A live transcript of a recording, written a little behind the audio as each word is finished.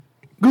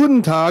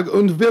Guten Tag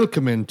und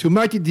willkommen to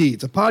Mighty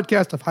Deeds, a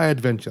podcast of high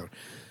adventure.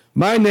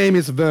 My name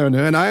is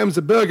Werner, and I am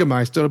the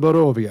Bürgermeister of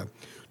Barovia.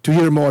 To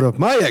hear more of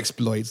my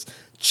exploits,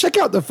 check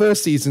out the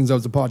first seasons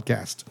of the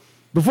podcast.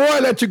 Before I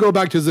let you go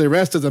back to the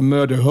rest of the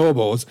murder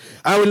hobos,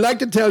 I would like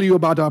to tell you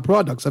about our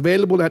products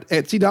available at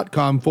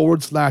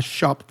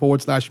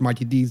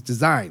etsy.com/shop/Mighty Deeds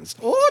Designs.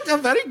 Oh, they're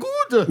very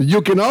good.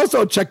 You can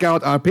also check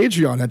out our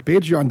Patreon at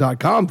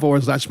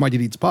patreon.com/Mighty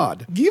Deeds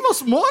Pod. Give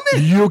us money.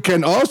 You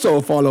can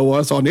also follow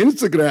us on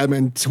Instagram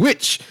and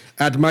Twitch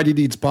at Mighty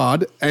Deeds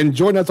Pod and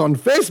join us on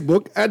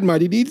Facebook at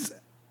Mighty Deeds,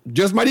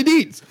 just Mighty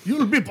Deeds.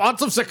 You'll be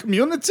part of the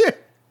community.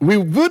 We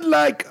would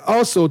like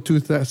also to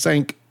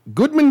thank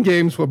Goodman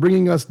Games for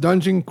bringing us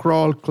Dungeon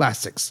Crawl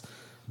Classics.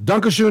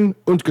 Dankeschön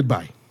und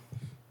goodbye.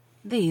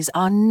 These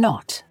are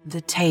not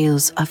the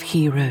tales of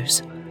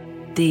heroes.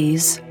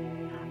 These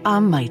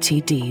are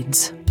mighty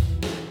deeds.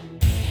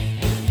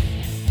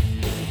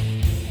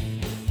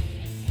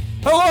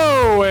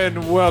 Hello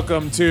and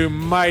welcome to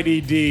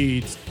Mighty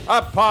Deeds,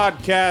 a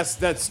podcast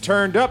that's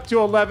turned up to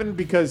 11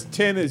 because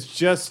 10 is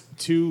just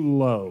too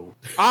low.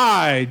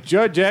 I,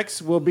 Judge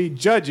X, will be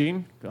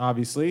judging,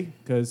 obviously,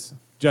 because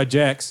Judge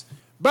X.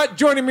 But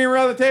joining me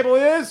around the table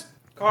is...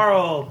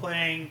 Carl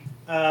playing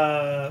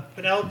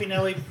Penelope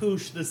Nelly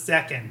Poosh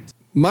II.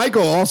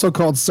 Michael, also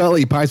called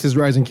Sully, Pisces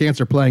Rising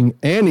Cancer, playing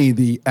Annie,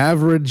 the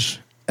average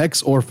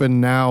ex-orphan,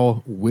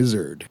 now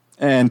wizard.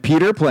 And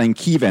Peter playing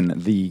Kevin,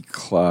 the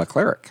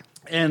cleric.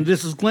 And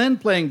this is Glenn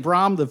playing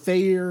Brom, the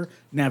Fair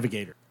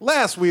Navigator.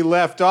 Last we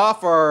left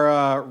off,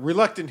 our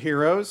reluctant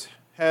heroes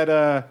had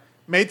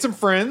made some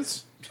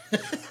friends,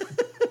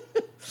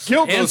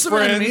 killed And those some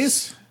friends,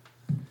 enemies.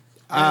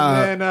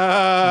 and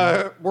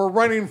then we're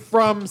running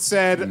from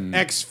said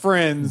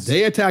ex-friends.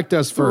 They attacked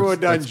us Through first.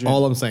 a dungeon. That's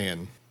all I'm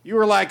saying. You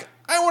were like,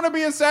 I want to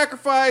be a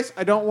sacrifice.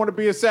 I don't want to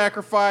be a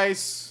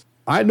sacrifice.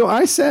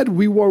 I said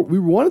we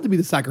wanted to be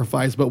the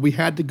sacrifice, but we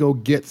had to go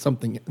get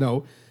something.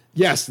 No.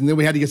 Yes, and then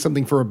we had to get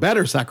something for a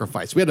better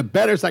sacrifice. We had a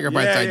better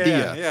sacrifice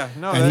idea. Yeah.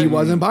 No, and he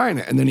wasn't buying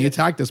it. And then he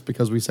attacked us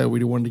because we said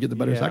we wanted to get the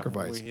better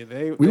sacrifice.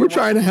 We were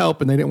trying to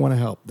help, and they didn't want to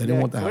help. They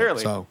didn't want the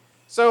clearly. help.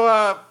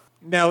 So,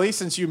 Nelly,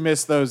 since you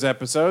missed those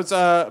episodes,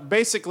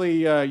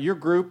 basically your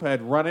group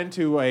had run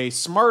into a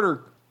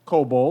smarter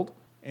kobold,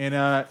 and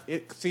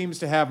it seems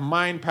to have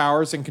mind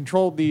powers and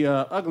controlled the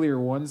uglier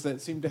ones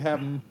that seem to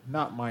have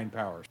not mind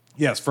powers.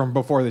 Yes, from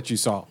before that you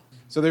saw.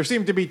 So there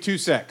seem to be two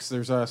sects.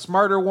 There's a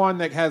smarter one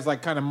that has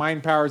like kind of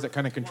mind powers that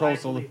kind of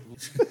controls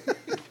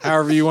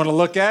however you want to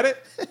look at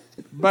it.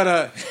 But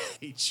I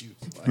hate you.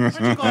 Aren't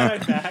you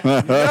glad I'm back? No,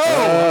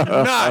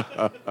 I'm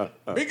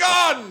not. Be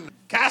gone!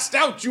 Cast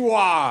out you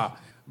are!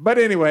 But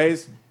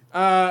anyways,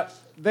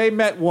 they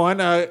met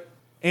one.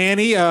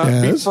 Annie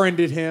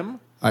befriended him.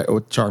 I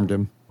charmed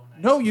him.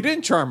 No, you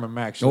didn't charm him,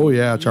 actually. Oh,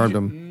 yeah, charmed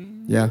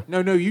him. Yeah.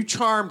 No, you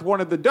charmed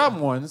one of the dumb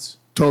ones.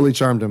 Totally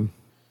charmed him.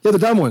 Yeah, the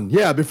dumb one.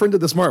 Yeah,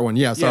 befriended the smart one.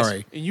 Yeah, Yes,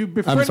 sorry. and you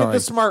befriended the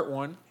smart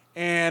one.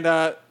 And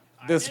the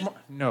smart...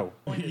 No.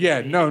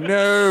 Yeah,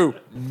 no.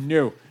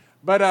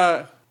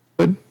 But...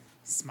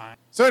 Smile.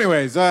 So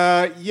anyways,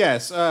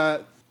 yes,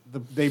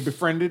 they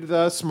befriended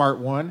the smart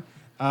one.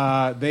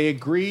 They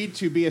agreed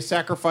to be a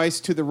sacrifice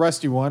to the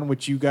rusty one,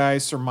 which you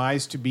guys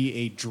surmised to be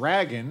a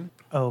dragon.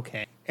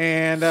 Okay.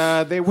 And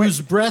they went...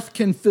 Whose breath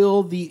can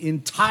fill the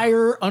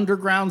entire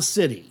underground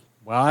city.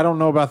 Well, I don't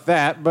know about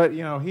that, but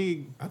you know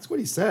That's what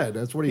he said.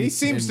 That's what he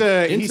seemed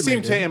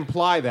to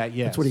imply that.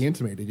 Yes, That's what he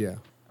intimated. Yeah.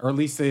 or at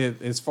least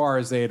as far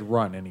as they had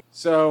run. Anyway.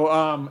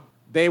 So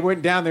they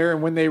went down there,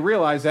 and when they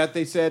realized that,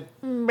 they said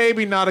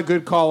maybe not a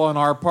good call on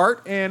our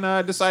part,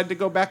 and decided to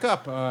go back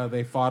up.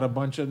 They fought a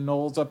bunch of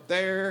gnolls up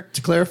there.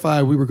 To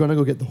clarify, we were going to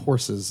go get the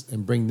horses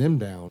and bring them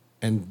down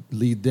and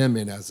lead them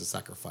in as a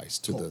sacrifice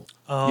to the...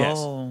 Yes.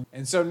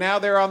 And so now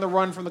they're on the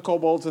run from the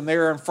kobolds, and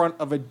they're in front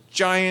of a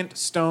giant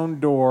stone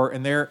door,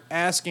 and they're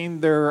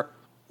asking their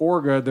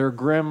Orga, their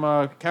grim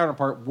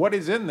counterpart, what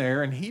is in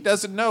there, and he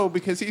doesn't know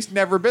because he's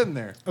never been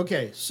there.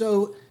 Okay,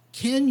 so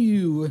can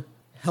you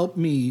help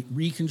me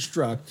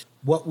reconstruct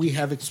what we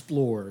have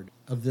explored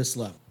of this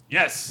level?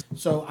 Yes.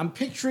 So I'm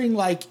picturing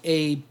like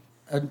an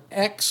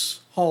X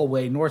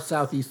hallway, north,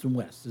 south, east, and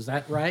west. Is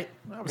that right?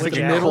 I was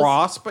thinking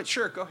cross, but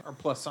sure, go ahead. Or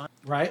plus sign.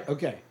 Right,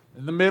 okay.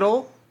 In the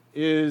middle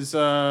is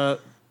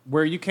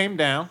where you came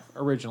down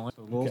originally.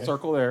 A little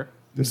circle there.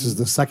 This is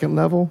the second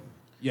level?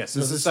 Yes,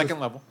 this is the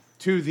second level.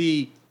 To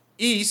the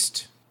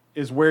east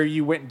is where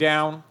you went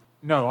down.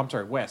 No, I'm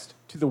sorry, west.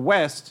 To the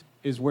west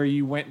is where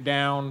you went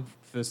down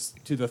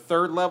to the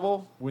third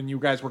level when you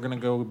guys were going to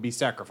go be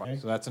sacrificed.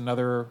 Okay. So that's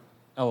another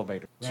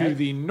elevator. Right. To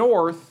the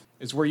north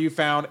is where you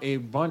found a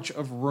bunch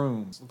of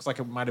rooms. Looks like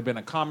it might have been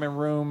a common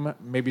room.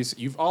 Maybe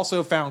you've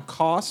also found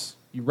Koss.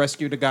 You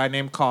rescued a guy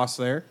named Koss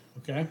there.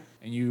 Okay.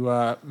 And you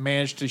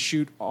managed to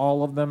shoot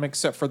all of them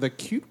except for the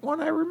cute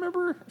one, I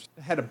remember.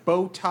 It had a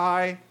bow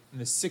tie and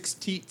the 6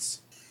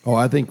 teats. Oh,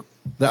 I think...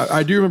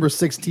 I do remember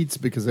 6 teats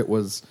because it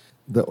was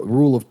the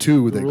rule of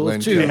 2 that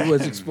Glenn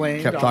was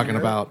explained. kept talking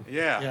about.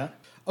 Yeah.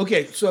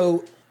 Okay,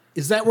 so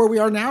is that where we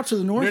are now, to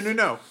the north?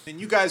 No.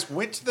 And you guys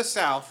went to the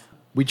south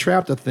We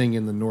trapped a thing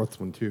in the north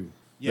one too.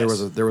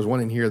 Yes. There was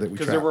one in here that we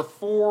Because trapped. there were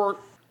 4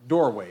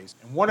 doorways,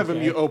 and one of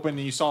them you opened,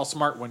 and you saw a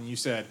smart one, and you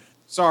said,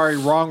 "Sorry,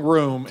 wrong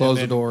room." Closed and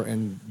the then door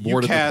and you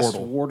boarded the cast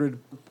portal. warded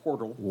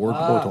portal. Ward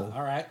portal.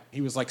 All right.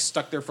 He was like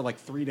stuck there for like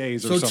 3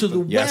 days or So something.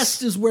 to the Yes.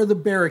 west is where the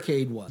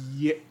barricade was.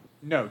 Yeah,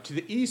 no, to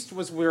the east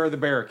was where the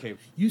barricade.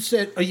 You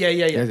said, oh, yeah.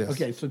 Yes.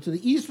 Okay, so to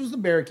the east was the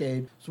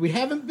barricade. So we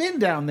haven't been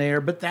down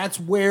there, but that's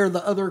where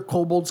the other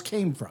kobolds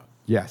came from.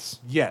 Yes.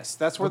 Yes,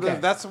 that's where Okay.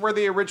 that's where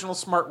the original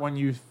smart one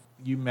you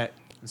met.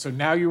 And so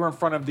now you are in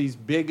front of these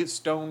big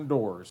stone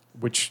doors,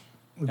 which,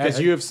 as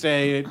you have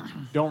stated,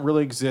 don't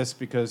really exist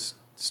because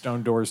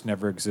stone doors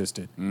never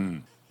existed.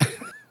 And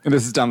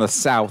this is down the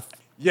south.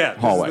 Yeah,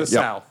 this Hallway, is the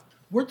yep. south.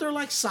 Weren't there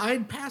like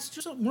side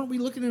passages? Weren't we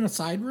looking in a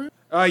side room?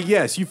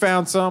 Yes, you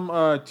found some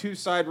 2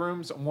 side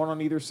rooms, one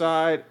on either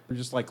side. They're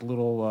just like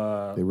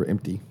little. They were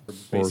empty or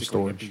basically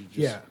storage. empty, just-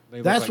 Yeah. they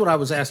look That's like- what I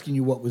was asking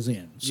you what was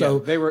in. So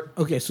they were-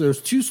 Okay, so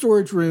there's 2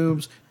 storage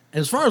rooms.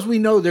 As far as we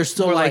know, there's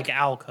still Or like, like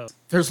alcove.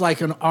 there's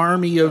like an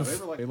army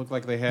of They look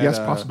like they had. Yes,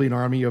 possibly an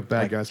army of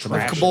bad guys coming.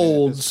 trash after in it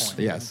them. at this kobolds. point.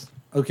 Yes.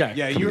 okay.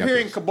 Yeah, Coming you're after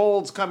hearing us.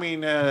 kobolds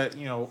coming. And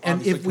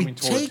obviously if we coming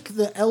toward- take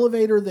the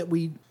elevator that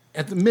we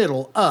at the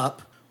middle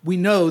up, we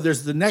know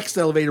there's the next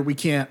elevator we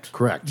can't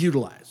Correct.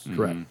 utilize.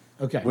 Correct.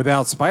 Okay.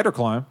 without spider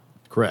climb.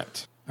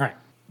 Correct. All right.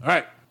 All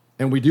right.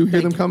 And we do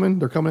hear them coming.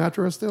 They're coming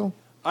after us still.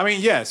 I mean,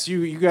 yes,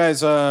 you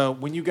guys.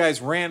 When you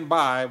guys ran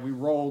by, we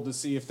rolled to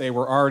see if they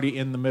were already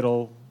in the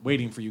middle,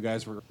 waiting for you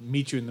guys. Were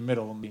meet you in the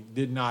middle, and we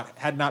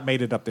had not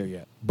made it up there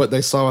yet. But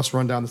they saw us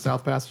run down the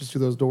south passage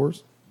through those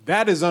doors.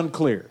 That is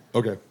unclear.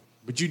 Okay.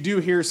 But you do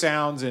hear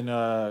sounds and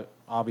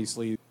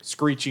obviously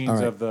screechings All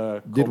right. of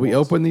the. Did we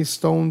kobolds. open these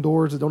stone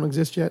doors that don't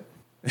exist yet?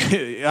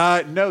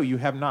 No, you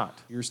have not.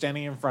 You're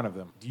standing in front of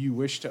them. Do you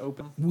wish to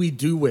open? We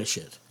do wish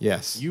it.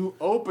 Yes. You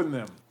open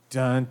them.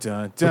 Dun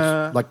dun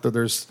dun. Like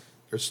there's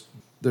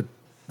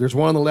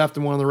one on the left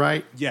and one on the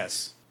right.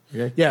 Yes.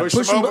 Okay. Yeah, Push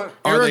push them them open.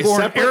 Are they Aragorn,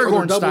 separate or they're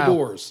Aragorn double style.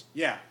 doors?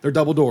 Yeah. They're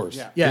double doors.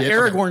 Yeah. Yeah,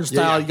 Aragorn okay.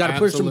 style. You gotta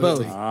push them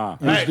both.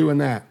 absolutely. Who's Hey. doing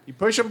that? You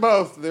push them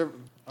both. They're.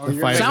 Oh, The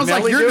you're fighter. making Sounds like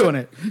Nelly you're do doing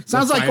it.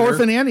 Sounds like fighter.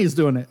 Orphan Annie's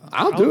doing it.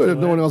 I'll do it if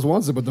no one else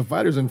wants it, but the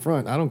fighter's in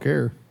front. I don't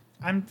care.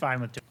 I'm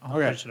fine with it. I'll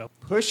Okay. push it up.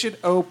 Push it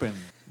open.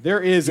 There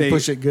is a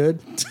Push it good.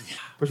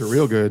 Push it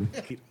real good.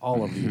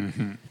 all of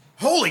you.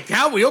 Holy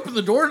cow! We open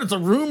the door and it's a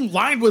room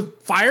lined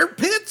with fire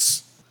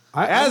pits.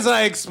 As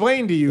I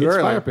explained to you It's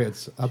earlier. fire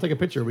pits. I'll take a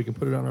picture. We can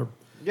put it on our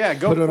Yeah,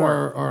 go Put it on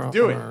for our- it.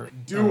 Do on it. our,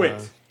 Do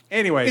it.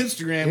 Anyway,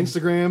 Instagram.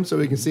 Instagram so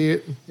we can see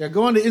it. Yeah,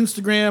 go on to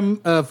Instagram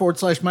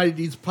 /Mighty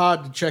Deeds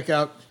Pod to check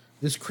out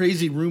this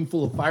crazy room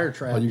full of fire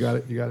traps. Oh, you got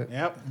it. You got it.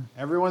 yep.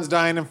 Everyone's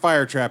dying in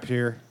fire trap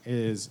here. It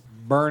is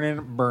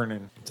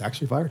burning. It's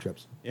actually fire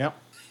traps. Yep.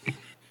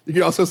 You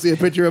can also see a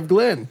picture of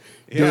Glenn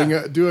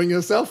Yeah. doing a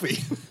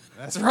selfie.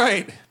 That's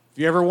right. If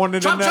you ever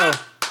wanted to Chop, know,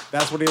 chop.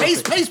 that's what he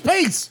Pace, pace,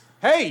 pace.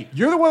 Hey,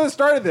 you're the one that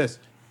started this.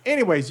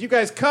 Anyways, you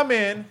guys come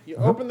in, you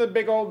open the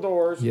big old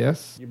doors,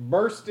 Yes. you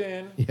burst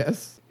in,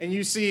 Yes. and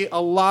you see a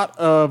lot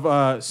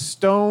of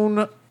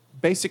stone,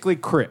 basically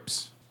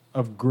crypts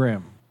of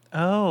Grim.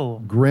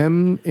 Oh.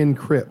 Grim in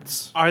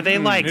crypts. Are they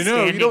like No,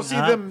 standing you don't see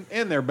up? them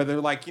in there, but they're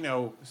like,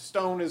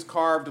 stone is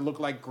carved to look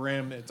like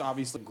Grim. It's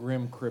obviously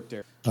Grim crypt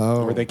area.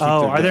 Oh. Where they keep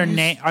Oh, their are there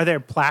dead. are there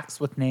plaques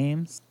with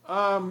names?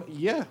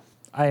 Yeah.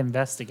 I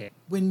investigate.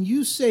 When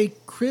you say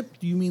crypt,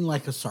 do you mean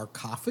like a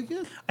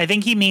sarcophagus? I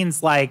think he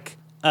means like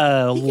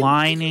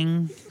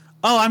lining.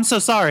 Oh, I'm so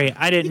sorry.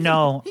 I didn't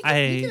know. he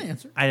can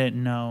answer. I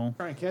didn't know.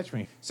 Try and catch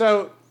me.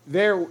 So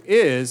there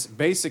is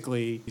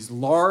basically these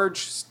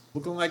large,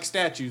 looking like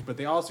statues, but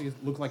they also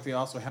look like they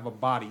also have a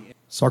body.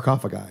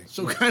 Sarcophagi.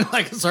 So kind of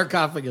like a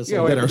sarcophagus. You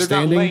know, That are they're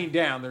standing? not laying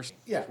down. They're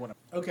Yeah.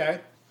 Okay.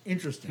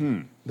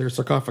 Interesting. They're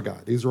sarcophagi.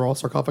 These are all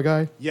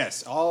sarcophagi.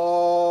 Yes,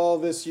 all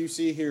this you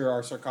see here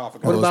are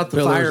sarcophagus. What Those about the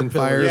pillars fire and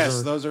pillars? fires Yes,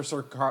 are- those are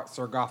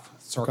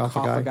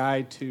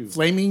sarcophagi too.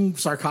 Flaming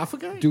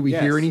sarcophagi? Do we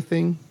Yes. hear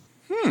anything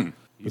You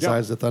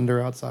besides don't. the thunder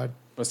outside?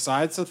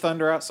 Besides the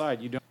thunder outside,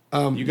 you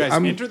don't. You guys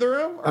I'm- enter the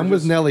room? or I'm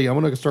with just- Nelly. I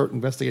want to start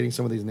investigating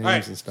some of these names All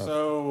right, and stuff.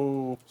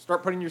 so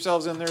start putting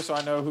yourselves in there so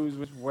I know who's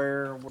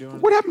where. We're doing.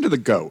 What happened to the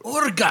goat?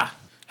 Orga,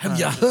 have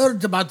you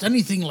heard about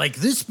anything like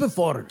this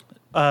before?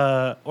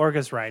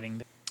 Orga's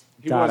riding.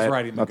 He Got was it.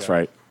 riding the That's goat.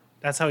 right.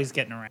 That's how he's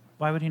getting around.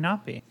 Why would he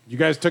not be? You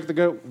guys took the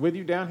goat with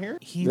you down here?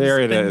 He's There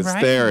it been is.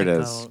 riding There it the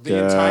is. goat.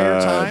 The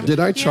entire time? Did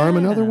I charm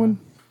Yeah. another one?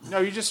 No,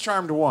 you just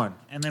charmed one.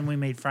 And then we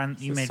made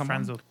friends. You made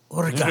friends with.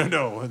 Orga,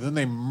 No, then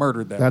they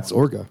murdered that That's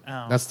one. Orga.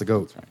 Oh. That's the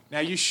goat. Now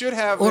you should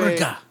have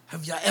Orga,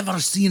 have you ever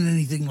seen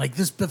anything like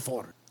this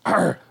before?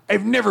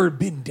 I've never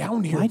been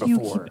down here Why do you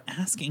before. keep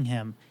asking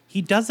him?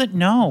 He doesn't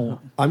know.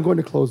 I'm going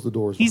to close the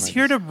doors. He's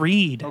behind here us. to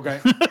read. Okay.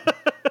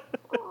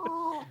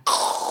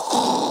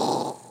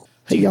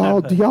 Hey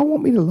y'all, do y'all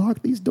want me to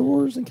lock these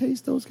doors in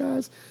case those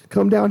guys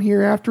come down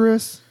here after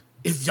us?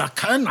 If you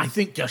can, I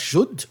think you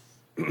should.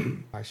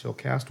 I shall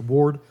cast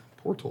Ward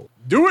Portal.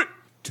 Do it.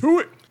 Do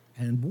it.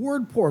 And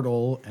Ward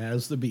Portal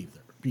as the Beaver.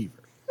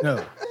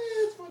 No.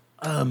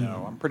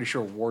 No, I'm pretty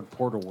sure Ward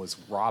Portal was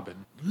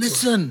Robin.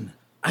 Listen,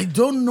 I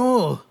don't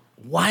know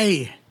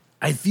why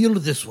I feel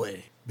this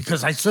way,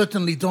 because I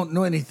certainly don't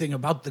know anything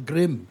about the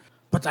Grimm.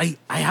 But I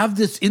have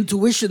this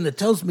intuition that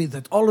tells me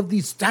that all of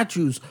these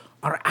statues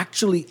are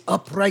actually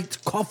upright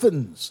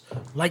coffins,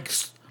 like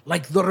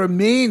the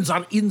remains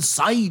are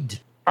inside.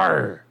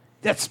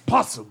 That's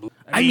possible.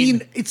 I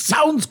mean, it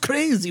sounds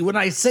crazy when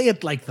I say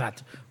it like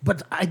that,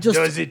 but I just...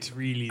 Does it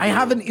really? I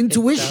have an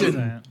intuition.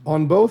 Doesn't.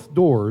 On both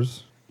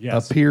doors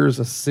Yes. appears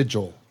a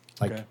sigil,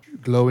 like Okay.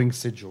 glowing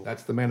sigil.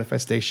 That's the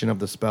manifestation of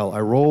the spell.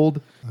 I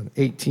rolled an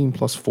 18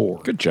 plus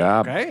 4. Good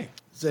job. Okay.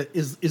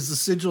 Is the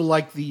sigil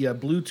like the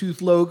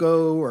Bluetooth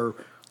logo, or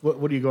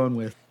what are you going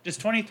with? Does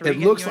 23 It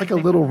give looks you like a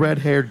anything? little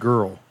red-haired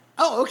girl.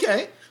 Oh,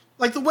 okay.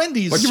 Like the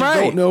Wendy's. But you right.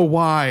 don't know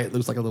why it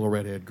looks like a little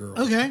red-haired girl.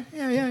 Okay.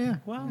 Yeah.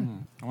 Well,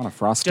 I want a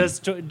frosty.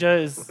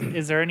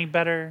 is there any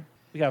better?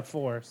 We got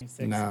 4. 6.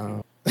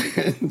 No.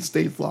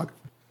 State flock.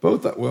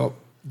 Both, well,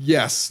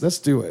 yes, let's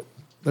do it.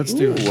 Let's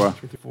do it. Ooh.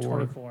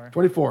 24.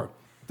 24.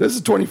 This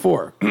is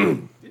 24.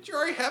 Did you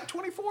already have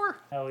 24?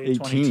 Oh, 18.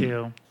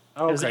 22.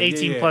 Oh, It was okay.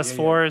 18 Yeah, plus yeah,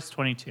 4 is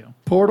 22.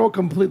 Portal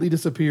completely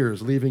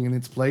disappears, leaving in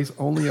its place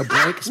only a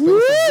blank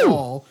space of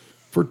wall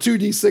for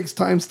 2d6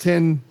 times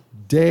 10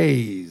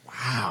 days.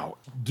 Wow.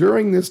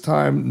 During this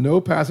time,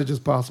 no passage is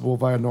possible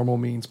via normal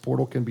means.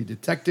 Portal can be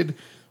detected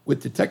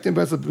with Detect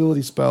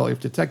Invisibility spell. If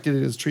detected,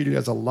 it is treated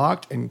as a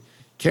locked and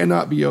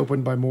cannot be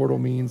opened by mortal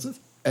means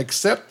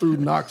except through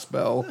knock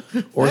spell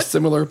or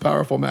similar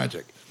powerful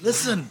magic.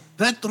 Listen,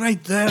 that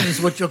right there is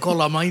what you call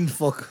a mind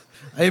fuck.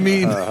 I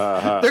mean,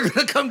 they're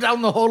going to come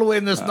down the hallway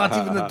and there's not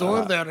even a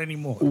door there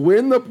anymore.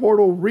 When the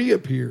portal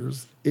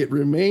reappears, it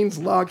remains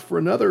locked for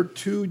another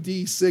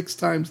 2d6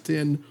 times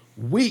 10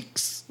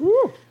 weeks.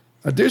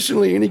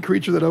 Additionally, any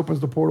creature that opens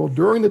the portal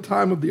during the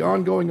time of the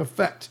ongoing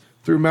effect,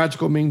 through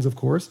magical means, of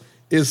course,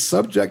 is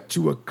subject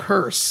to a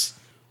curse,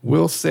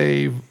 will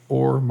save,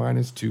 or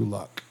 -2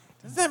 luck.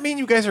 Does that mean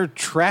you guys are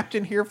trapped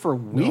in here for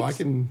weeks? No, I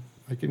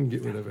can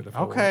get rid of it if I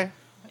want. Okay.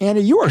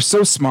 Andy, you are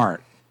so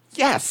smart.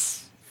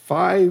 Yes.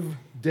 5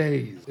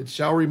 days. It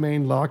shall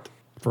remain locked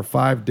for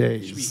 5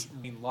 days.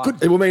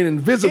 Locked It will remain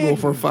invisible in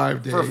for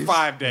 5 days. For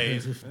 5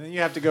 days. And then you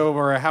have to go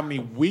over how many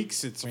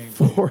weeks it's been.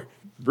 For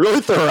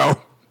Really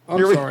thorough.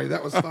 I'm sorry,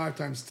 that was 5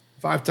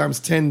 times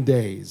 10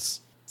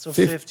 days. So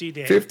 50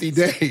 days. 50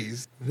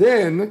 days.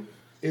 Then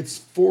it's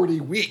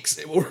 40 weeks.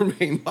 It will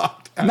remain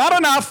locked. Not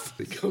enough.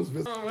 It becomes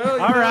visible. All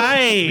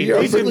right. We are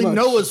pretty Basically, much-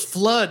 Noah's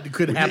flood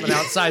could happen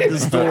outside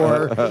this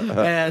door.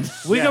 And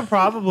We could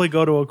probably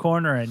go to a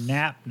corner and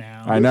nap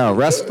now. I know.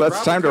 Rest.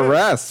 It's time to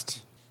rest.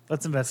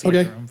 Let's investigate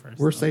Okay, the room first.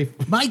 we're safe.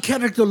 my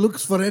character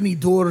looks for any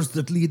doors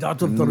that lead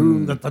out of the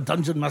room that the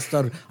dungeon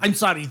master,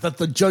 that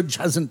the judge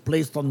hasn't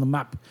placed on the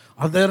map.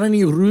 Are there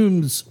any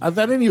rooms? Are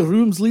there any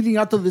rooms leading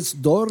out of this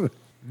door?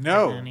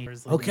 No.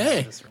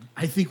 Okay.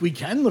 I think we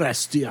can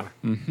rest here.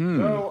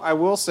 So I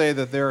will say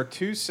that there are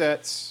 2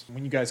 sets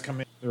when you guys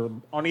come in. They're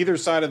on either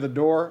side of the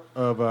door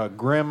of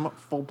Grim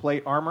full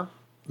plate armor.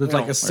 There's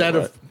like a set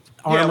of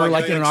Yeah, armor,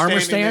 like in an armor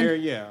standing stand. there,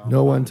 yeah.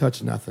 No one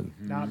touch nothing.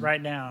 Not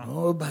right now.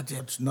 Oh, but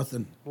that's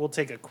nothing. We'll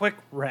take a quick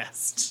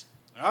rest.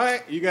 All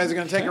right, you guys are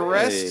going to take a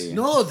rest?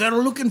 No, they're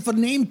looking for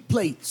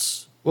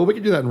nameplates. Well, we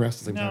can do that in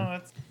rest at the same No,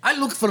 time. it's I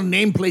look for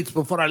nameplates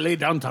before I lay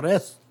down to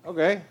rest.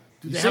 Okay.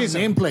 Do You they have see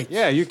some- nameplates?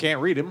 Yeah, you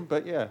can't read them,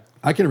 but yeah.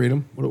 I can read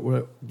them.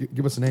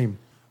 Give us a name.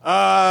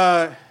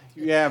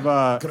 You have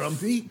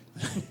Grumpy?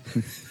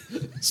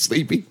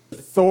 Sleepy.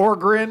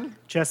 Thorgrin,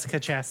 Jessica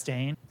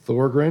Chastain.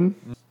 Thorgrin.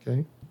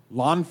 Okay.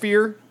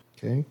 Lawnfear.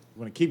 Okay.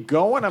 Want to keep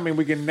going? I mean,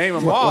 we can name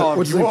them all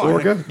What's if the you name?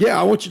 want. Orca? Yeah,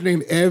 I want you to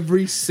name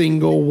every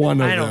single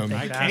one of I don't them.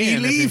 think that.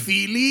 Feely,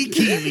 feely,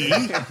 keely.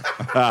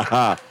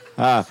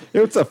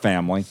 It's a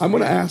family. I'm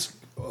going to ask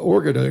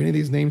Orga, do any of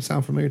these names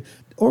sound familiar?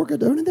 Orga,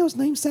 do any of those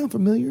names sound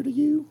familiar to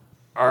you?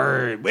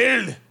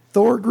 Well,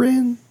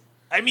 Thorgrin,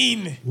 I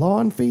mean,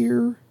 Lawn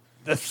Fear,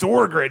 the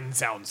Thorgrin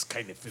sounds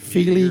kind of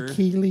Feely, familiar.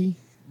 Keely,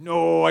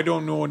 No, I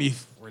don't know any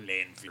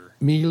Orlanfear.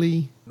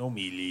 Mealy. No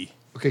melee.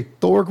 Okay,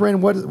 Thorgrin,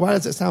 why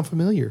does it sound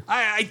familiar?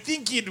 I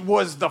think it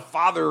was the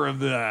father of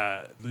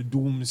the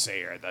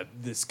Doomsayer,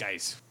 this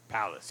guy's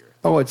palace here.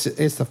 Oh, it's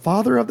the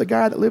father of the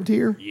guy that lived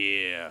here?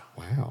 Yeah.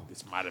 Wow.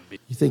 This might have been.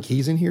 You think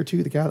he's in here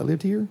too, the guy that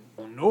lived here?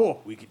 Oh,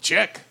 no, we could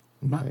check.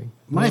 Okay.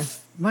 My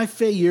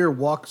Feyir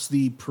walks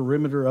the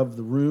perimeter of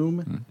the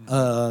room,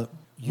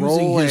 using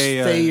Roll his a,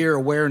 Feyir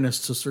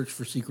awareness to search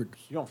for secrets.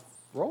 You don't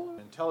roll an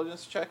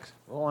intelligence check?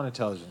 Roll an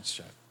intelligence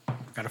check.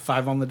 Got a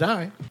 5 on the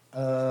die.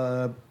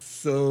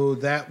 So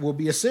that will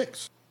be a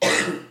 6.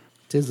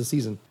 Tis the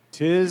season.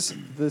 Tis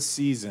the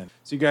season.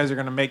 So you guys are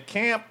going to make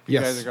camp. You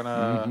Yes. guys are going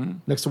to,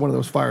 Next to one of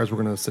those fires,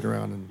 we're going to sit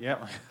around and...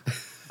 yep,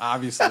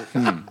 obviously,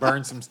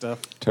 burn some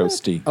stuff.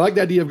 Toasty. I like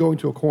the idea of going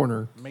to a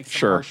corner, Make some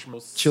Sure.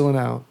 marshmallows. chilling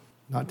out,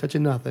 not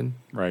touching nothing,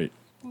 Right.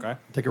 Okay.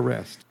 take a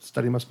rest,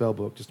 study my spell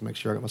book just to make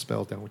sure I got my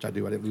spells down, which I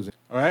do. I didn't lose it.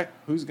 All right.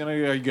 Are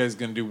you guys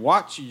going to do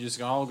watch? You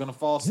just all going to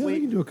fall Yeah, we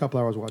asleep? can do a couple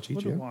hours watch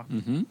each, yeah.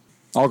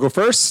 I'll go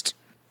first.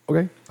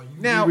 Okay.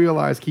 Now- you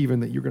realize, Kevin,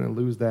 that you're going to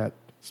lose that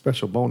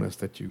special bonus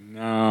that you.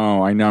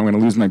 No, I know I'm going to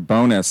lose my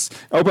bonus.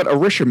 Oh, but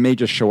Arisha may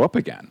just show up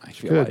again. I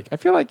feel Good. like. I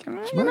feel like, you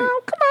know, come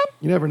on.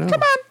 You never know.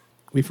 Come on.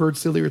 We've heard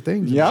sillier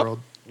things in Yep. the world.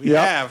 We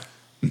have.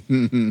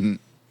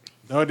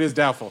 Though it is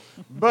doubtful.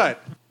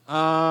 But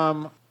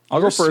I'll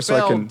your go first so I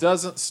spell can.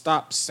 doesn't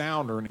stop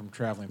sound or anything from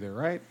traveling there,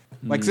 right?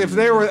 Like if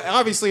they were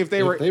if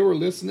they were If they were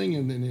listening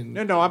and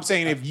then no, I'm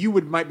saying if you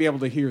might be able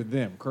to hear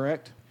them,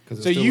 correct? 'Cause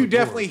it's So still you a door.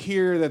 definitely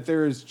hear that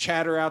there's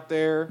chatter out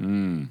there.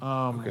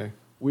 okay.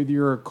 With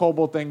your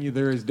kobold thing,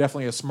 there is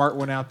definitely a smart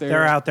one out there.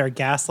 They're out there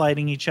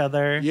gaslighting each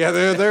other. Yeah,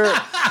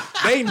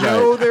 they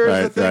know there's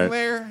a right, thing right.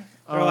 there.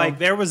 They're like,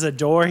 there was a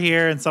door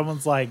here, and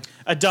someone's like,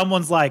 a dumb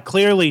one's like,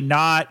 clearly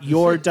not,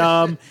 you're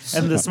dumb.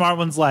 And the smart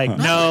one's like,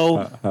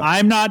 no,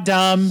 I'm not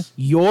dumb,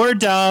 you're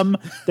dumb.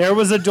 There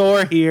was a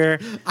door here.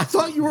 I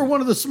thought you were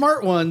one of the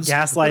smart ones.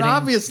 Gaslighting. But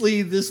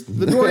obviously,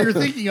 the door you're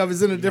thinking of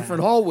is in a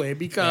different hallway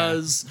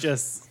because.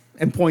 Just,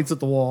 And points at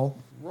the wall.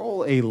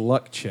 Roll a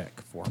luck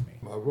check for me.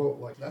 I wrote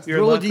like that's Your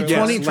Roll a luck or d20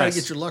 less. and try to Less.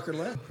 get your luck or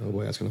less. oh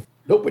boy, that's gonna.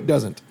 Nope, it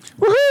doesn't.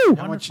 Woohoo!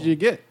 How much did you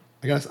get?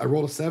 I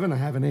rolled a 7. I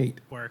have an 8.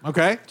 work.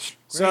 Okay.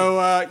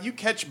 So you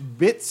catch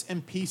bits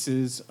and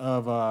pieces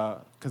of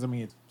because I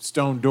mean it's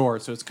stone door,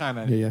 so it's kind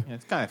of Yeah.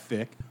 it's kind of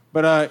thick.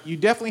 But you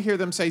definitely hear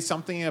them say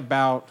something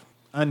about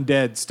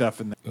undead stuff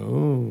in there. Oh.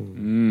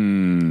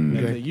 And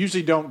they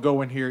usually don't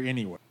go in here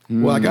anyway.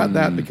 Well, I got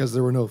that because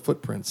there were no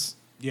footprints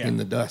Yeah. in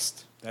the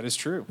dust That is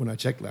true. when I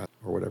checked last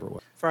or whatever it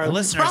was. For our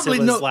listeners, Probably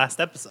it was no- last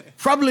episode.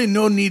 Probably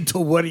no need to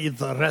worry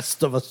the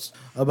rest of us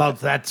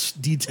about that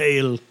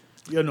detail,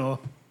 you know. All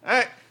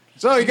right.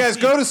 So you guys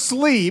go to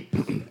sleep.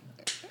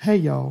 Hey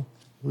y'all,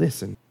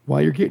 listen.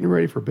 While you're getting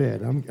ready for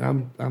bed, I'm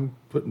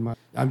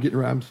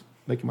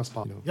making my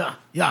spot. You know.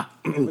 Yeah.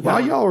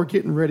 While y'all are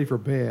getting ready for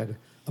bed,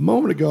 a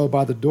moment ago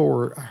by the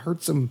door, I heard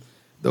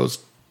those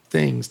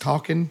things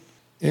talking,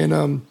 and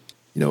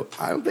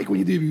I don't think we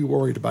need to be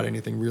worried about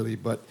anything really,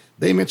 but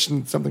they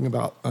mentioned something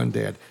about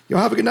undead. Y'all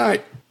have a good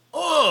night.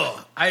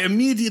 Oh, I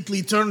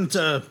immediately turned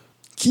to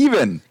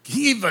Kevin.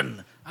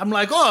 Kevin. I'm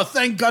like, oh,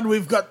 thank God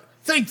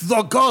thank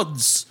the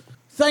gods.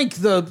 Thank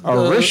the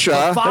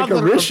Arisha. the father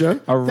Thank Arisha.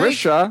 of-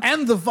 Arisha.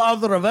 and the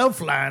father of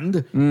Elfland.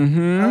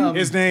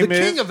 His name The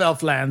is. king of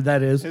Elfland,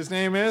 that is. His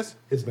name is.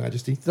 His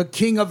Majesty. The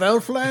king of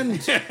Elfland.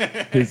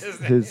 His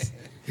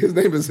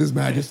name is His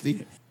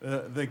Majesty.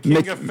 The king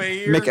Mc- of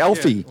Feyre.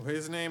 McElfie. Yeah,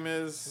 his name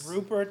is.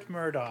 Rupert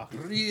Murdoch.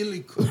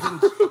 Really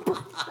couldn't.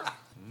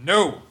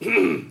 No.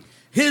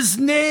 His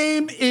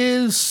name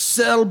is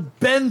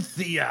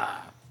Selbenthia.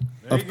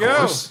 There you go.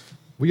 course.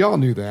 We all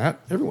knew that.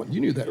 Everyone, you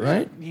knew that,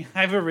 right?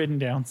 I have it written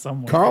down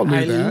somewhere. Carl knew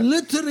I that.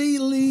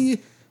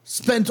 literally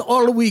spent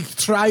all week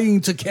trying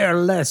to care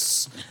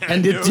less,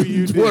 and it know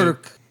you didn't did.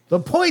 work. The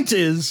point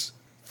is,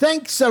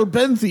 thank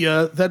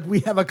Selbenthia that we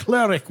have a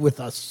cleric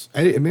with us.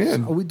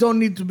 Amen. We don't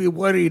need to be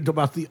worried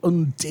about the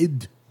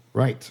undead.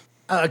 Right.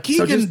 Keegan,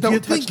 So just do you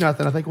don't touch think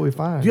nothing. I think we'll be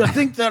fine. do you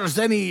think there's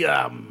any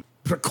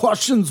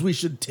precautions we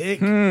should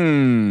take? You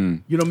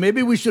know,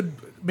 maybe we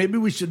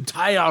should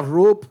tie our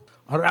rope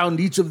around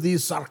each of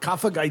these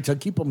sarcophagi to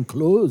keep them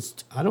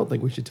closed. I don't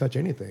think we should touch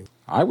anything.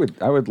 I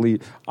would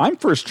leave. I'm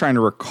first trying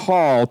to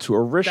recall to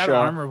That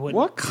armor Arisha wouldn't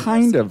what be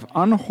kind of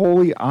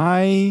unholy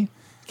I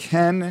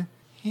can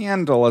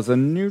handle as a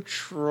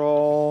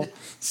neutral,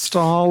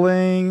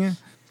 stalling,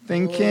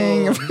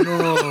 thinking.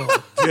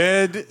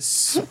 Dead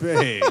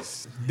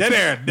space. Dead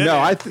air. Dead No,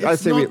 air. I say Not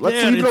let's there, leave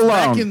it it's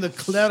Back in alone. the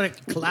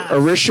cleric class.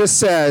 Arisha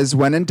says,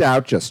 when in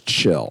doubt, just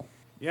chill.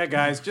 Yeah,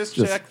 guys, just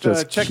Just- check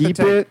just the keep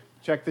tape. it-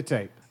 Check the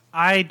tape.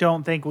 I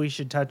don't think we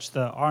should touch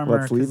the armor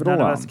Let's because leave it none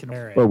alone. of us can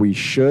wear it. But we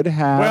should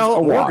have Well, a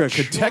Orga watch.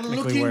 could We're technically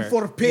looking wear it.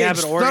 for page yeah,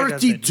 but Orga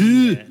doesn't need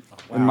 32. it.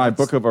 In my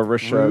book of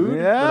Arisha. rude, but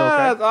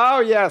Yes. okay. Oh,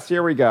 yes.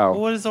 Here we go.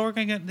 What is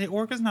Orga get? The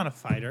Orga's not a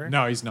fighter.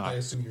 No, he's not.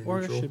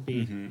 Orga should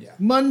be.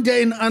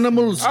 Mundane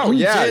animals, Oh,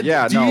 yeah, undead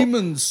yeah, no.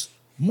 demons,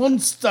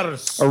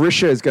 monsters,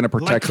 Arisha is going to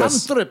protect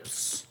us.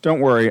 lycanthropes. Don't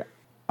worry.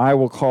 I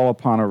will call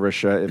upon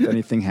Arisha if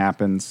anything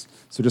happens.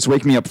 So just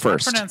wake me up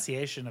first.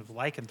 Pronunciation of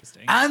like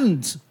interesting.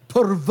 And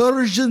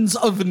perversions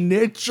of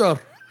nature.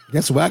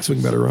 Guess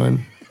Waxwing better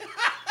run.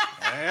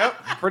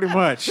 Yep, pretty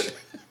much.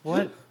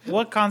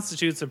 What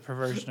constitutes a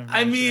perversion of nature?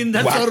 I mean,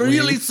 that's a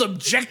really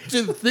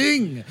subjective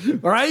thing,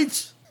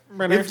 right?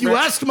 If you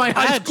ask my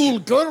high school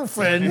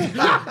girlfriend,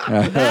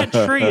 that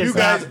tree is You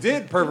guys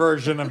did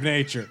perversion of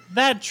nature.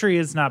 that tree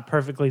is not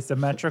perfectly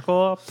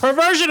symmetrical.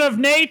 Perversion of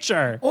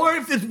nature. or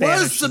if it was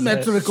Vanishes it.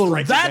 symmetrical,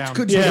 Strike it that down.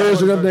 could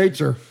Version be. of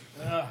nature.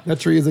 That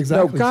tree is No,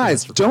 exactly.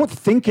 guys, don't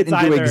think it into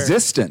either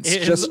existence.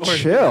 is Just or-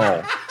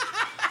 chill.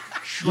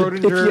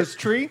 Schrodinger's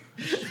tree.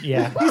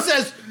 Yeah. He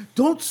says,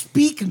 don't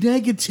speak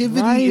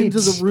negativity Right. into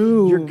the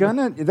room. You're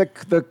gonna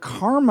the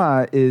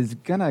karma is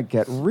gonna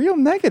get real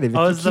negative.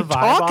 Oh, if is you the keep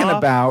vibe talking off?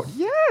 about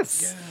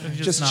yes.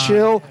 Just Just not-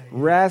 chill,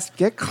 rest,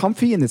 get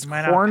comfy in this Am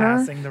I not corner.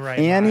 passing the right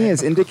Annie vibe?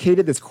 has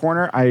indicated this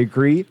corner. I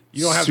agree.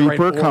 You don't have super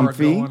the right aura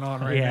comfy. going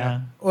on right Yeah.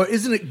 now. Or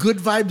isn't it good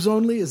vibes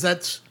only? Is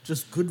that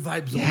just good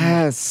vibes only?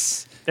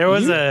 Yes. There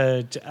was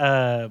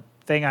a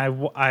thing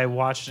I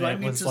watched Do I and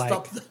it need was to like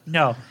stop the-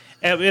 no,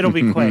 It'll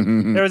be quick.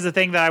 There was a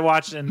thing that I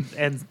watched, and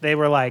they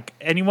were like,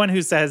 anyone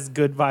who says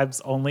good vibes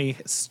only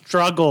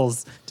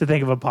struggles to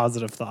think of a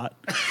positive thought.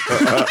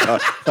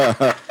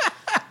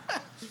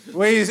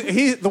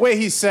 The way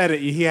he said it,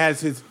 he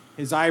has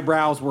his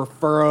eyebrows were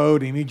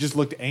furrowed, and he just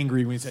looked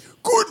angry when he said,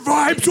 "Good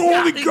vibes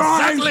only,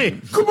 guys.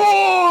 Exactly. Come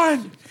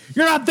on."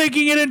 You're not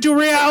thinking it into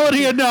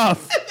reality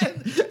enough.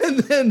 And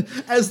then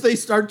as they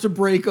start to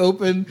break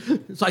open,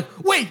 it's like,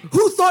 wait,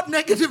 who thought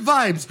negative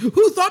vibes?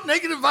 Who thought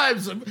negative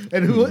vibes?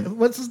 And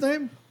what's his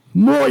name?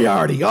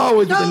 Moriarty,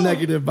 always with the No.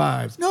 negative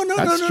vibes. No,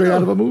 That's straight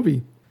out of a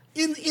movie.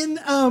 In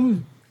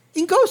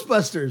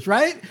Ghostbusters,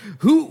 right?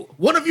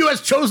 One of you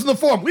has chosen the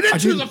form. We didn't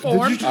choose the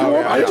form. Did you choose the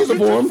form? I didn't choose the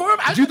form.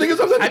 Did you think of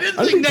something? I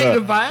didn't think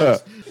negative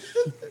vibes.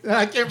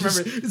 I can't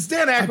remember. It's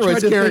Dan I tried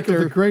Aykroyd's to think of the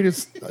character.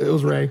 greatest. It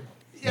was Ray.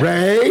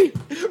 Ray?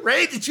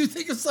 Ray, did you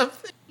think of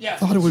something? Yeah.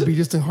 Thought it would be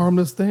just a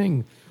harmless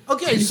thing.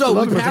 Okay, used to so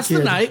love we him as a pass the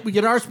kid. night. We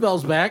get our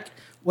spells back.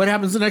 What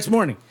happens the next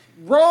morning?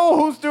 Roll.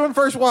 Who's doing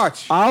first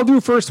watch? I'll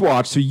do first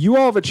watch, so you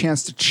all have a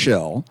chance to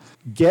chill,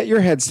 get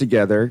your heads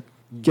together,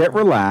 get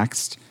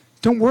relaxed.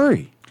 Don't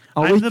worry.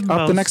 I'll I'm wake the up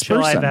most the next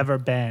chill person. I've ever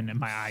been in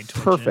my eye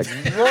twitches.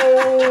 Perfect.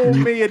 Roll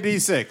me a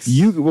d6.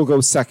 You will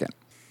go second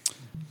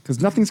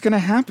because nothing's going to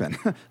happen.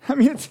 I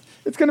mean,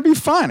 it's going to be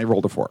fine. I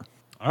rolled a 4.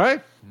 All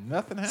right.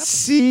 Nothing happened.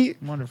 See,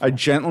 Wonderful. I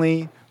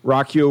gently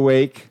rock you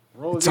awake.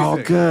 Roll a It's all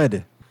D6.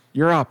 good.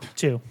 You're up.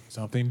 2.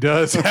 Something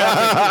does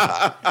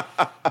happen.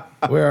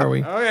 Where are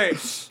we? Okay.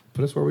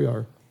 Put us where we are.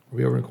 Are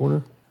we over in a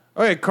corner?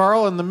 Okay,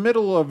 Carl, in the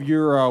middle of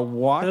your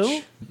watch,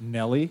 Who?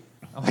 Nelly.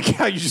 I like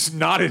how you just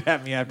nodded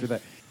at me after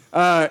that.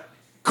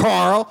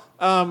 Carl,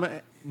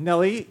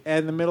 Nelly,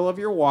 in the middle of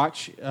your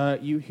watch,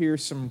 you hear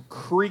some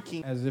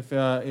creaking as if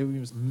it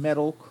was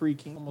metal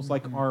creaking, almost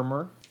like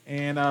armor.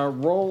 And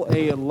roll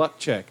a luck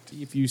check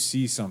if you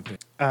see something.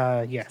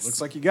 Yes.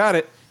 Looks like you got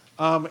it.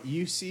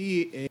 You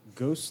see a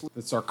ghostly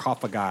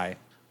sarcophagi.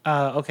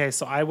 Okay,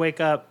 so I wake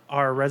up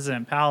our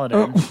resident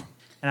paladin,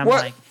 and I'm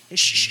What? like, shh,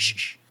 shh, shh,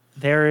 shh.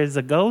 There is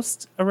a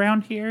ghost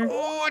around here.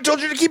 Oh, I told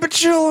you to keep it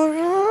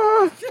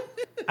chill.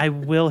 I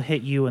will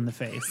hit you in the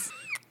face.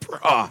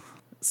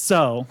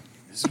 So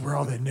This is where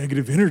all that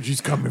negative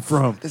energy's coming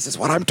from. This is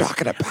what I'm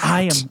talking about.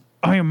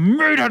 I am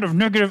made out of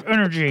negative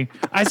energy.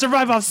 I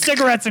survive off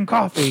cigarettes and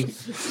coffee.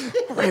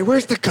 Ray,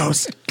 where's the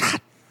ghost? God.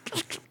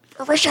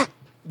 Marisha.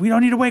 We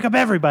don't need to wake up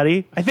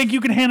everybody. I think you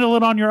can handle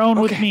it on your own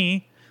with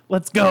me.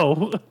 Let's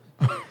go.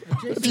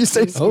 If you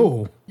say so.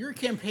 Oh. Your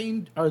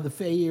campaign are the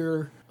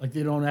Feyir, like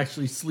they don't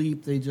actually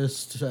sleep, they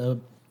just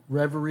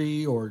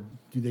reverie, or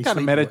do they Kind of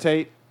sleep?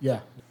 meditate.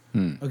 Yeah.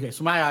 Okay,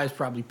 so my eyes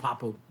probably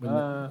pop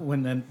open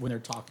when they're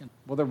talking.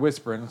 Well, they're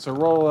whispering. So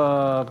roll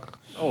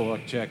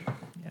luck check.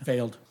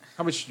 Failed.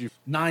 How much did you?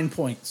 9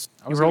 points.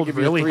 I was rolled going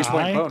to give really you a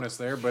 3-point high? bonus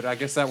there, but I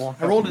guess that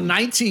won't. I rolled a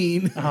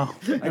 19. Oh,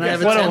 and I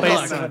have a what 10 a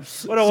waste! luck.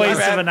 What a waste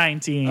bad. of a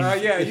 19.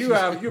 Yeah,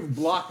 you've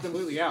blocked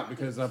completely out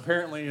because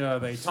apparently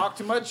they talk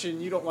too much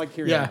and you don't like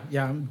hearing. Yeah,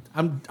 them.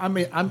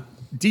 yeah. I'm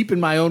deep in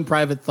my own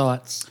private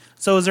thoughts.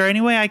 So is there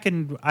any way I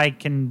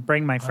can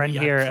bring my friend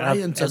here up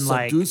trying to and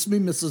like seduce me,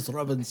 Mrs.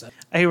 Robinson.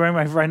 I can bring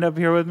my friend up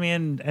here with me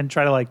and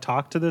try to like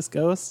talk to this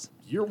ghost?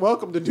 You're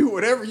welcome to do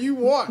whatever you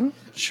want.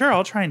 Sure,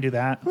 I'll try and do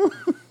that.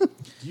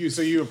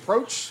 So you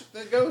approach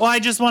the ghost. Well, I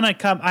just want to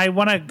come. I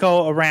want to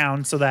go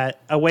around so that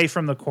away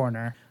from the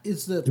corner.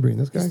 Is the bringing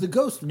this guy? Is the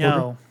ghost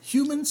No.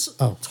 humans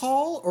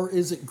tall, or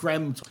is it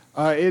Grem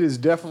tall? It is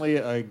definitely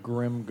a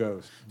grim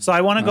ghost. So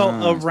I want to go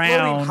Floating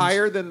around.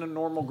 higher than the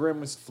normal grim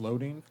was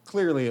floating.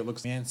 Clearly, it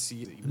looks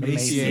emaciated.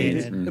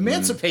 Emaciated.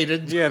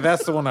 Emancipated. Yeah,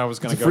 that's the one I was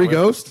going to go Free with.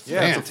 ghost?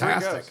 Yeah, it's a free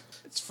Fantastic. ghost.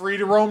 It's free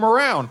to roam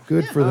around.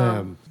 Good for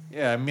them.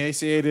 Yeah,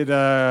 emaciated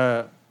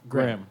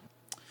grim.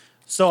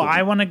 So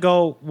I want to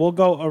go. We'll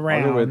go I'll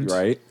around. go with,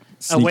 right?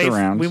 Sneak Away.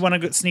 around. We want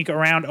to sneak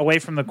around away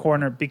from the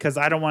corner because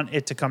I don't want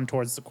it to come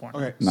towards the corner.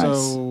 Okay, Nice.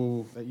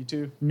 so that you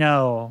two?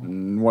 No,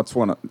 What's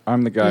one?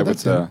 I'm the guy with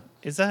that's the. him.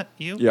 is that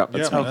you? Yeah,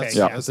 that's Yeah, me. Okay. that's-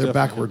 Yeah. that's They're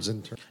definitely- backwards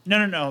in turn.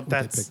 No.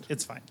 That's picked.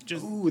 it's fine.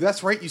 Just Ooh,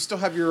 that's right. You still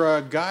have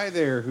your guy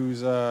there who's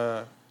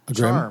grim?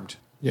 charmed.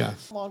 Yeah.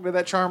 How long did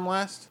that charm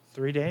last?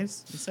 3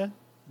 days. You said.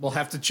 We'll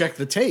have to check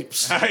the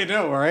tapes. I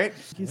know, right?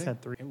 You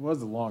said 3. It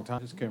was a long time. I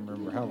just can't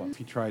remember how long. If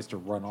he tries to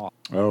run off.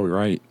 Oh,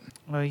 right.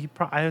 Well,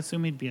 I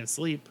assume he'd be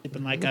asleep,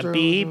 sleeping like a Well,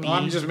 baby.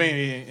 I'm just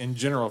maybe in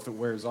general if it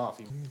wears off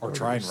or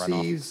try and run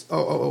off. Sees.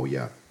 Oh,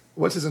 yeah.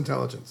 What's his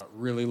intelligence?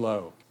 Really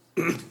low.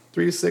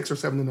 3 to 6 or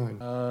 7 to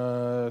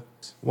 9?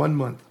 1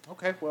 month.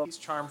 Okay, well he's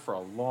charmed for a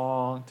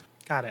long time.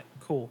 Got it.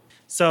 Cool.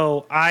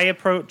 So I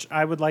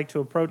would like to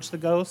approach the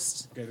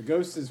ghost, Okay, the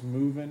ghost is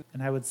moving.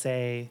 and I would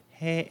say,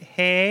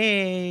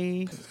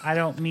 "Hey, I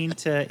don't mean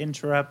to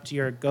interrupt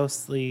your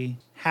ghostly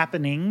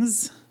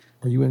happenings.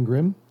 Are you in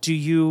Grim? Do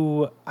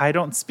you? I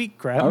don't speak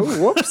Greb. Oh,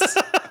 whoops.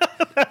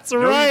 That's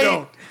right. No,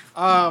 you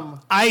don't.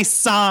 I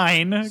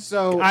sign.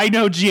 So- I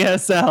know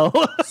GSL.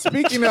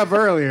 Speaking of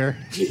earlier,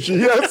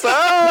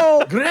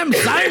 GSL. Grem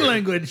sign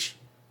language.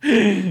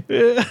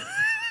 Is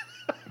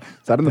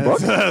that in the book?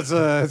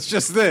 it's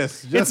just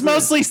this. It's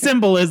mostly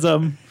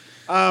symbolism.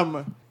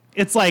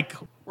 It's like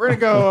We're gonna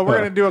go. We're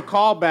gonna do a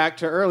callback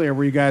to earlier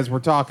where you guys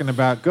were talking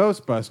about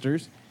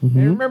Ghostbusters. And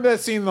remember that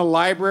scene in the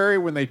library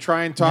when they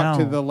try and talk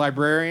to the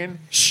librarian?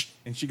 Shh.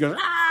 And she goes,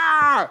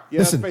 ah! Yeah,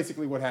 Listen. that's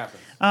basically what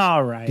happens.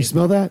 All right. You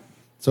smell that?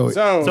 So it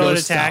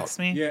ghosts attacks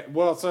out. me? Yeah.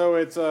 Well, so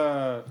it's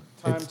time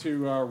to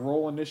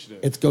roll initiative.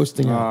 It's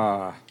ghosting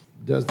out.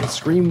 Does the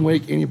scream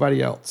wake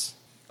anybody else?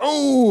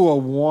 Oh, a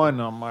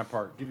 1 on my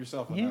part. Give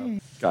yourself a Yay.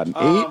 Got an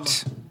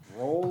 8.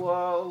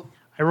 roll.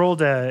 I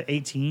rolled a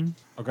 18.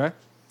 Okay.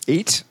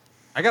 8.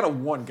 I got a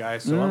 1,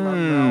 guys, so I'm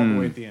all the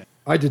way at the end.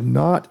 I did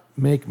not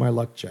make my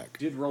luck check.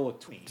 Did roll a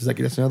 20. Does that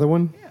get us another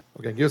one? Yeah.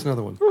 Okay, give us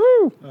another one.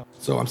 Woohoo!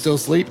 So I'm still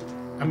asleep.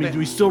 I mean, do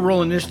we still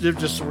roll initiative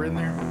just so we're in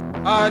there?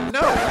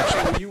 No,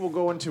 actually, you will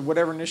go into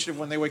whatever initiative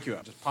when they wake you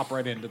up. Just pop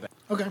right into that.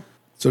 Okay.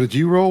 So did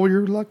you roll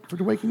your luck for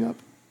waking up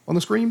on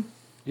the scream?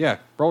 Yeah,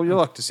 roll your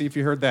luck to see if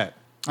you heard that.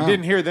 You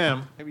didn't hear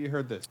them. Maybe you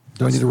heard this.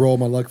 Do I need to roll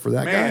my luck for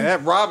that Man, guy?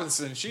 that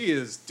Robinson, she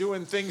is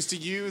doing things to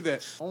you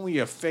that only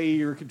a fae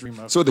could dream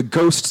of. So the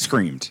ghost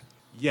screamed.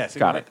 Yes,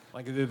 Got it.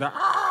 Like it did the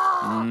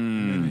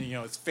and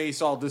then, its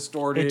face all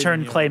distorted. It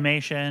turned and,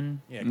 claymation.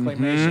 Yeah,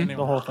 claymation.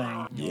 The whole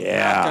thing.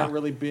 Yeah. Got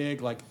really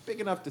big, like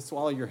big enough to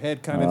swallow your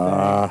head kind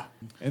of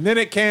thing. And then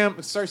it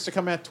starts to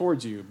come out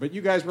towards you. But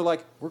you guys were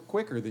like, we're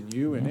quicker than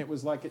you. And it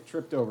was like it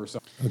tripped over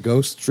something. A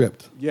ghost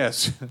tripped.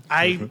 Yes.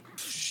 I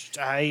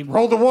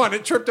Rolled a 1.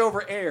 It tripped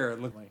over air.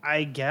 It looked like.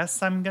 I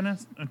guess I'm gonna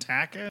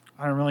attack it.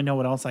 I don't really know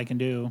what else I can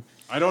do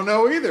I don't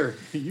know either.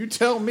 You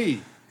tell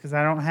me. because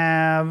I don't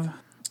have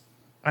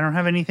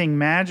anything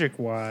magic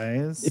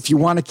wise. If you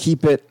want to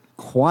keep it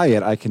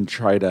quiet, I can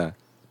try to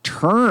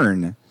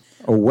turn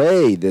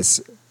away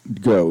this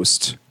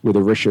ghost with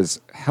Arisha's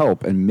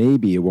help, and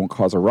maybe it won't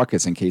cause a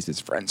ruckus in case his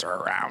friends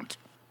are around.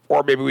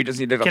 Or maybe we just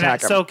need to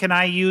attack him. So can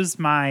I use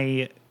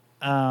my?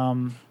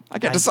 I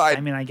can't decide.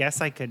 I mean, I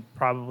guess I could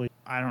probably.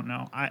 I don't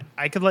know.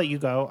 I could let you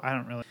go. I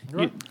don't really.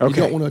 You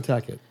Okay. don't want to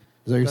attack it. Is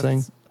that what you're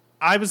saying?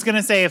 I was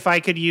gonna say if I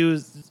could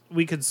use,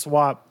 we could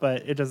swap,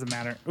 but it doesn't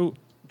matter. Ooh,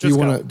 Do you just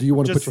wanna- go. do you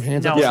wanna put Just- your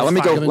hands no, up? Yeah, it's let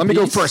me fine. go. Let me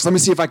go peace. first. Let me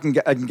see if I can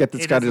get this It guy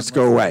to doesn't just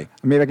go listen. away.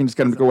 Maybe I can just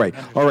get him to go away.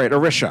 All right,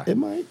 Arisha, It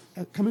might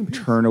come in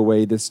peace. turn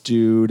away this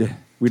dude.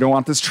 We don't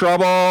want this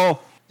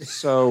trouble.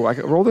 So I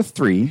rolled a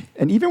 3,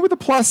 and even with a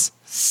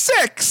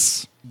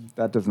 +6,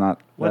 that does not.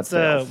 What's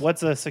that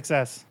what's a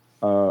success?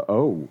 a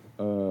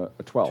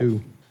 12.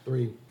 2,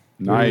 3.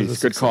 Nice, Three is a good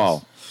success.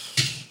 call.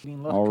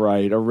 All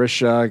right,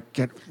 Arisha,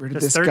 get rid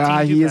of Does this 13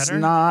 guy. do He is better?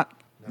 not.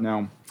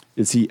 No.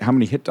 Is he? How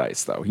many hit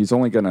dice though? He's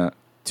only gonna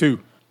 2.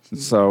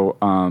 So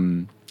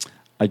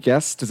I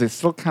guess does it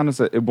still count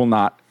as a? It will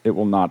not. It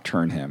will not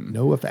turn him.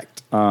 No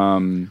effect.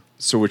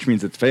 So which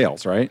means it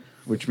fails, right?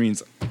 Which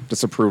means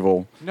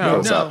disapproval. No.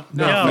 goes up.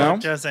 No, No?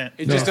 it doesn't.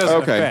 It just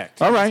doesn't Okay.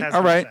 affect. All It right. has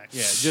All no right. effect.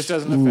 Yeah, it just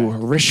doesn't Ooh,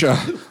 affect.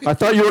 Arisha, I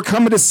thought you were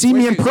coming to see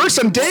me in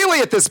person daily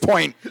at this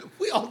point.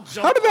 We all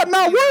jump. How did that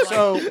not work?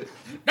 So,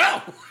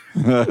 No.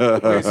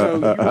 okay, so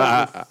you rolled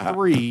a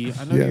 3.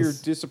 I know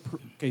Yes. you're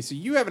Okay, so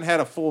you haven't had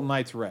a full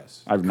night's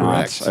rest. I've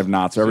Correct. not. I've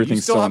not. So So everything's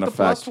you still still have in the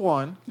effect.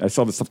 +1, I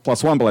still have the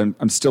 +1, but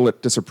I'm still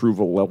at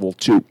disapproval level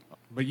 2.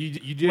 but you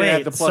did Wait,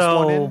 have the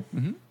 +1 in.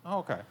 Mm-hmm. Oh,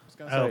 okay. I was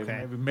gonna say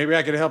Okay. maybe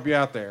I could help you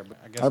out there, but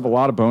I guess I have a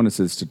lot of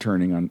bonuses to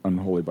turning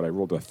unholy, but I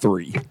rolled a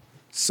 3.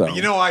 So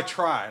You know, I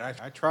tried.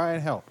 I try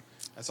and help.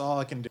 That's all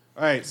I can do.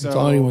 All right, so That's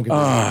all anyone can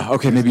do.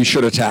 okay, maybe you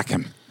should attack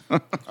him. all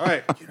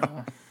right.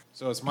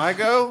 So it's my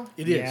go.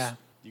 It is. Yeah.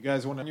 You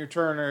guys want on your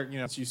turn, or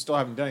since you still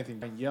haven't done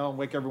anything, yell and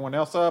wake everyone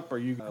else up, or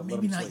you let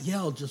Maybe them not sleep?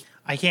 yell. Just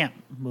I can't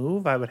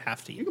move. I would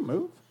have to. You can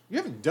move. You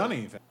haven't done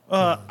anything.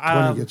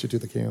 20 gets you to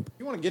the camp.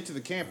 You want to get to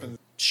the camp and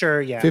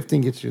Sure. Yeah.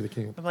 15 gets you to the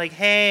camp. I'm like,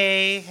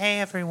 hey,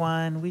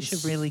 everyone, we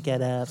should really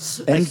get up.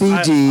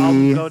 NBD.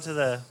 I'll go to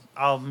the.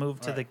 I'll move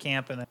to the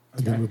camp and then.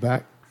 And then we're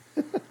back.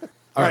 All All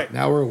right, right.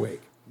 now we're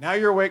awake. now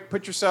you're awake.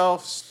 Put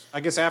yourselves, I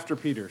guess, after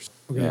Peters,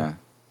 Okay. Yeah.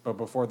 but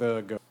before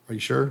the go. Are you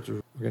sure?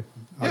 Okay.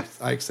 Yeah.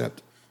 I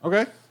accept.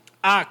 Okay.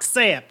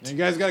 Accept. Now you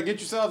guys got to get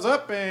yourselves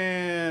up,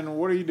 and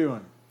what are you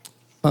doing?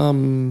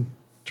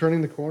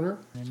 Turning the corner,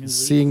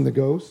 seeing the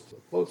ghost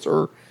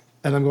closer,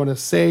 and I'm going to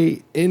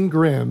say in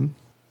Grim,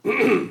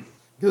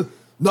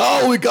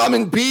 no, we come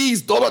in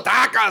peace. Don't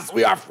attack us.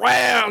 We are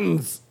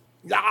friends.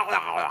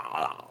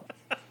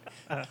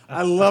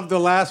 I love the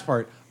last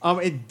part.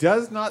 It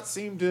does not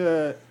seem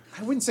to.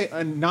 I wouldn't say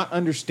not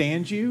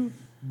understand you,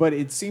 but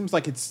it seems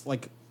like it's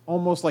like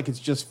almost like it's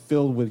just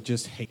filled with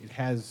just hate. It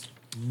has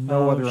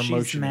no other She's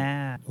emotion.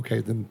 mad. Okay,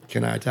 then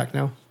can I attack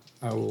now?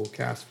 I will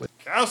cast.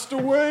 Cast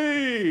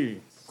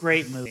away.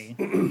 Great movie.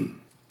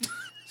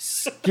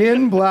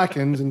 Skin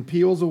blackens and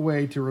peels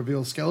away to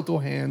reveal skeletal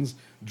hands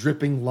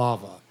dripping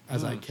lava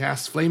as I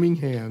cast flaming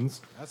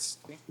hands That's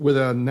with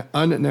an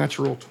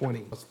unnatural 20.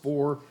 Plus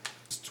 4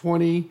 is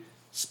 20.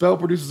 Spell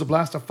produces a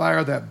blast of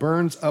fire that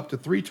burns up to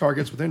 3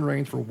 targets within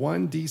range for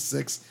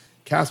 1d6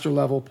 caster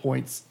level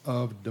points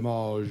of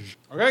damage.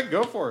 okay.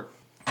 Go for it.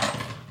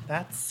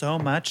 That's so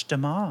much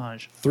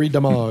damage. 3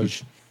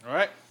 damage. All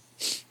right.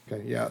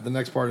 Okay, yeah. The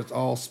next part is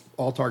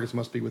all targets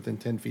must be within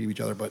 10 feet of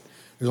each other, but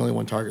there's only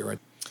one target, right?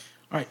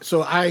 all right.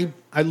 So I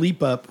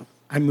leap up.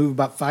 I move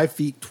about 5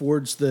 feet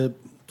towards the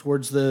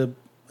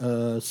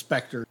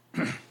specter,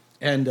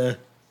 and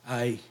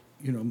I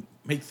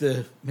make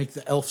the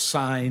elf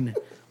sign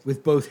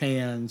with both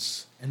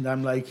hands, and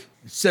I'm like,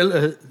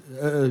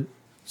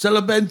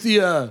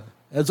 Celebenthia.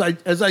 As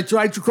I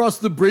try to cross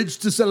the bridge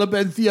to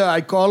Celebenthia,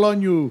 I call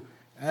on you.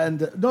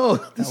 And no,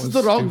 this is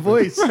the wrong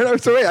voice.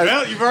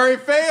 Well, you've already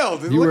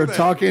failed. You were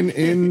talking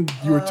in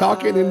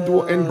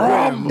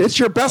Graham. It's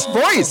your best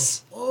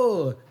voice.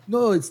 Oh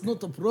no, it's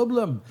not a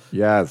problem.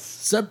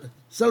 Yes.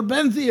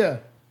 Celebenthia.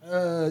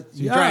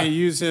 You're trying to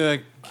use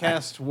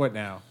cast what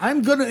now?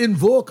 I'm gonna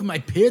invoke my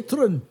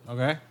patron.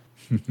 Okay.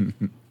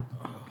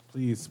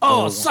 Please.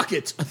 Oh, suck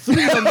it! A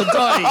 3 on the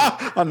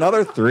die.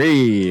 Another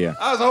 3.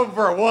 I was hoping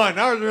for a 1.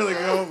 I was really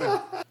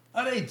hoping.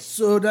 All right,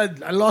 so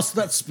I lost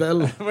that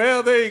spell.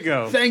 Well, there you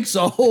go. Thanks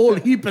a whole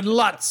heap and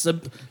lots,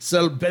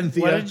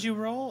 Celebenthia. What did you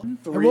roll?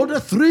 I rolled a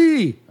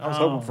 3. I was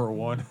hoping for a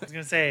 1. I was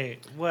gonna say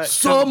what?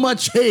 So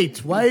much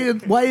hate. Why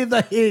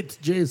the hate,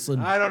 Jason?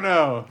 I don't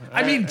know.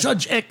 I mean,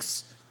 Judge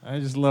X. I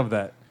just love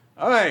that.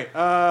 All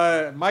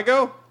right, my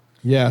go.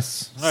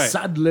 Yes. All right.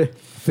 Sadly.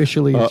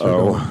 Officially, it's your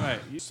All go. right,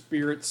 you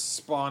spirits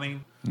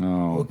spawning.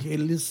 Oh. Okay,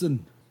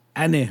 listen.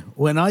 Annie,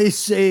 when I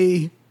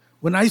scream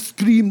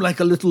like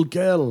a little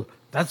girl,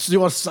 that's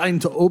your sign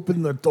to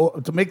open the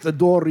door, to make the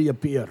door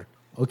reappear.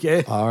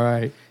 Okay? All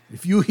right.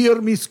 If you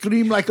hear me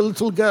scream like a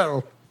little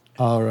girl,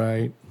 All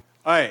right.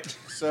 All right,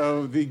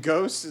 so the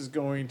ghost is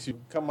going to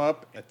come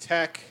up,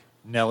 attack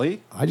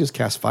Nelly. I just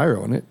cast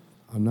fire on it.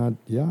 I'm not.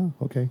 Yeah.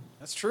 Okay.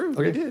 That's true.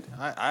 Okay. You did.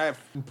 I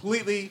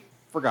completely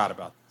forgot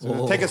about it.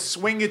 So take a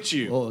swing at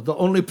you. oh, the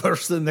only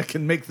person that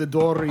can make the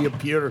door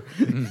reappear.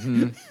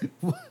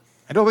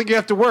 I don't think you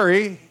have to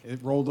worry. It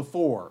rolled a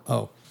 4. Oh,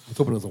 I was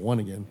hoping it was a 1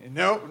 again.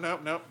 Nope,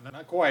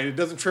 not quite. It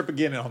doesn't trip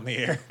again on the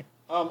air.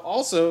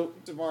 Also,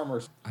 of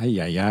armor,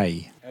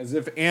 Ay. as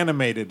if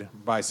animated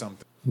by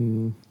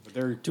something. But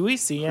they're Do we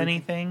see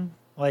anything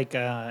like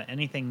anything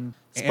Animating?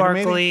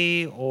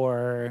 sparkly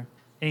or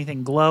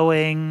anything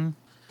glowing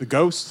the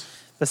ghost.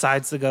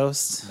 besides the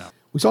ghost? No.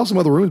 We saw some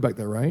other rooms back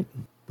there, right?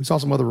 We saw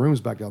some other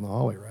rooms back down the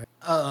hallway, right?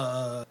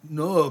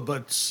 No,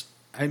 but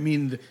I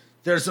mean,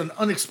 there's an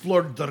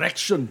unexplored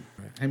direction.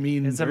 I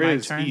mean, Is it There my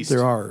is turn? east.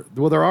 There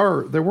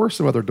were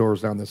some other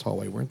doors down this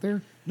hallway, weren't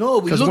there? no,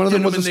 we 'Cause looked one of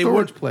them in was and a they storage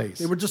weren't- place.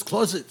 They were just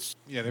closets.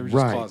 Yeah, they were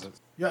just Right. closets.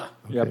 Yeah.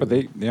 Yeah, but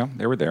they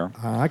were there.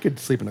 I could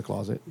sleep in a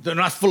closet. They're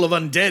not full of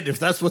undead, if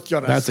that's what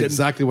you're That's asking.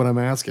 exactly what I'm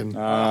asking.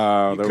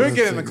 Oh, Could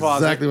get in the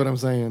closet. Exactly what I'm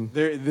saying.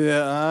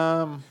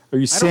 Are Are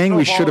you saying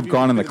we should have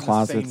gone in the Same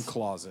closets?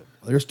 closet.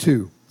 There's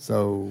 2,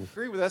 so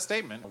Agree with that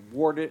statement.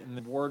 Ward it and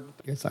then ward.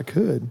 I guess I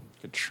could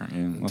Good try.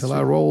 until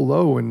I roll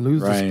low and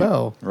lose the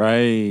spell.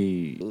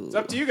 Right. It's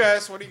up to you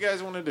guys. What do you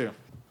guys want to do?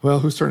 Well,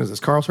 whose turn is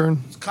this? Carl's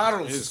turn? It's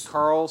Carl's. It is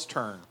Carl's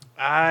turn.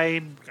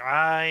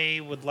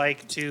 I would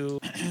like to.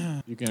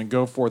 You gonna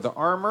go for the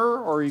armor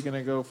or are you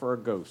gonna go for a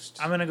ghost?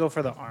 I'm gonna go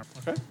for the arm.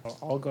 Okay.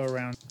 I'll go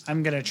around.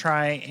 I'm gonna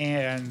try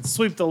and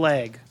sweep the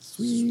leg.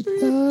 Sweep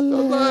The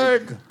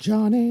leg.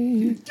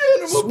 Johnny.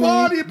 Get him a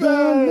body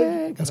bag.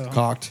 Leg. That's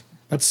cocked.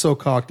 That's so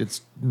cocked.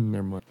 It's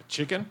never mind.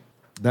 Chicken?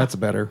 That's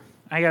better.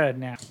 I got a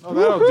nap. Oh,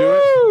 that'll do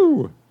it.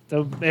 Woo!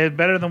 So it's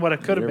better than what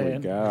it could have There we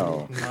been.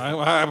 go.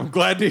 I'm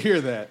glad to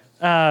hear that.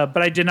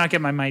 But I did not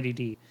get my mighty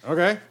D.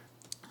 Okay.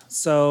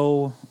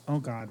 So, oh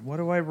god, what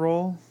do I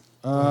roll?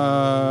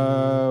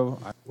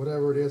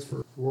 Whatever it is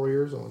for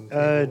warriors on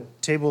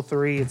Table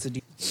 3. It's a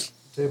D.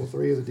 table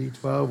 3 is a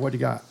D12. What do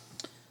you got?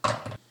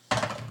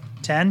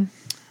 10.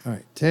 All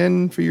right,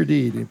 10 for your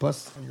D. D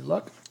plus on your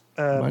luck.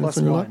 Minus Plus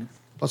on your 1. luck.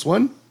 Plus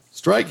 1.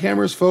 Strike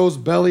hammers foe's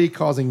belly,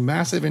 causing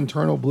massive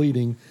internal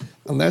bleeding.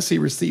 Unless he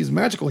receives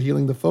magical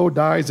healing, the foe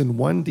dies in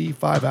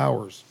 1d5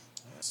 hours.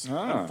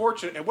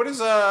 Unfortunate. And what is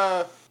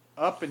up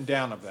and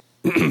down of that?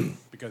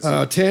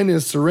 Because 10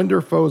 is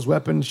surrender foe's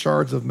weapon,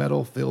 shards of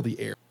metal fill the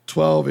air.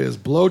 12 is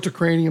blow to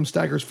cranium,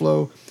 staggers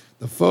flow.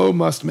 The foe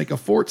must make a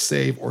fort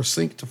save or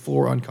sink to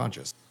floor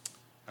unconscious.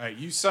 all right,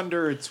 you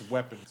sunder its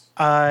weapons.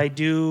 I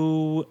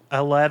do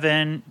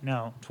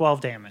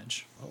 12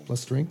 damage.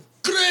 Plus strength,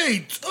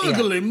 Great!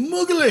 Ugly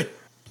muggly!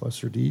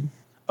 plus your deed.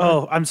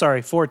 Oh, I'm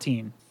sorry,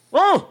 14.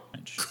 Oh!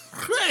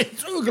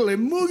 Great! Ugly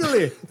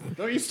muggly!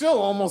 No, you still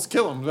almost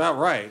kill him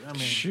outright. I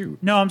mean, Shoot.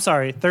 No, I'm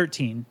sorry,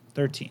 13.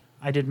 13.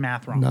 I did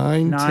math wrong.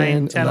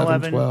 9, 10,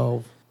 11,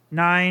 12.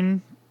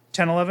 9,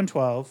 10, 11,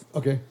 12.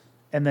 Okay.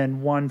 And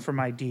then 1 for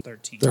my D,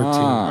 13. 13.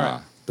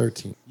 Ah.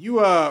 13.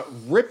 you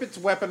rip its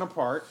weapon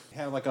apart.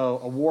 Had like a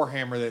war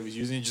hammer that it was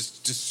using. And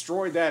just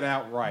destroyed that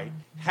outright.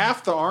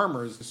 Half the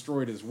armor is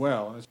destroyed as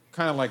well. And it's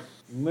kind of like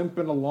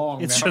limping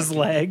along. It's now. just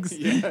legs.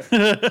 Yeah.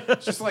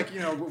 It's just like,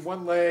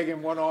 one leg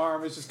and one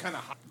arm. It's just kind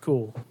of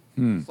Cool.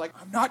 It's like,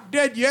 I'm not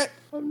dead yet.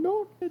 I'm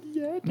not dead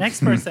yet.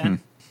 Next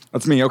person.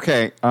 That's me.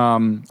 Okay. All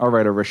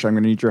right, Arisha, I'm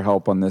going to need your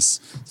help on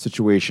this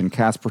situation.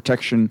 Cast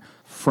protection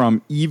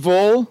from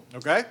evil.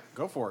 Okay,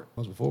 go for it.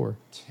 Was before.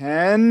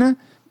 10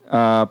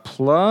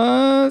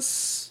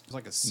 plus It's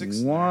like a 6.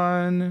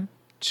 1,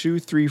 2,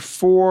 3,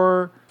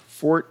 4,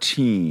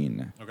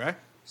 14. Okay.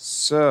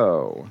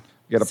 So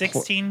You got a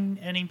 16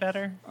 any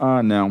better?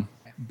 No.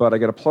 But I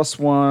get a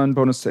 +1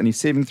 bonus to any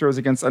saving throws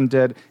against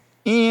undead,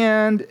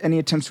 and any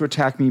attempts to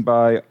attack me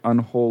by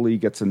unholy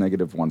gets a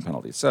 -1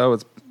 penalty. So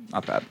it's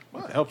not bad.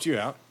 Well, it helps you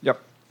out. Yep.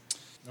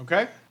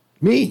 Okay.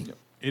 Me.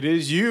 It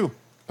is you.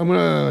 I'm going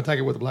to attack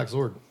it with a black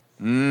sword.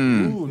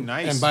 Ooh,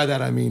 nice. And by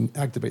that, I mean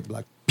activate the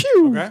black.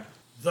 Okay.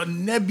 The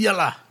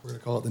nebula. We're going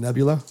to call it the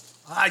nebula.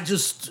 I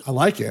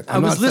like it. I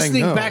was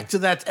listening back to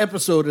that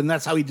episode, and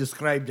that's how he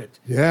described it.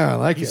 Yeah, I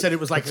like it. He said it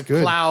was like That's a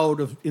good.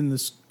 cloud in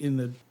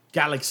the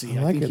galaxy.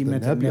 I like think it, he the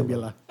meant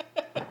nebula.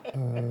 a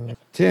nebula.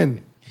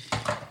 10.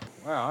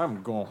 Wow,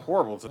 I'm going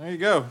horrible. There you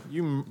go.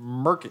 You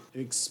murk it.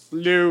 It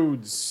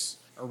explodes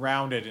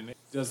around it, and it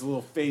does a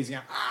little phasing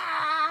out.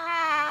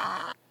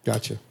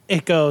 Gotcha.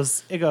 It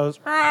goes. And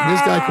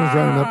this guy comes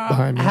running up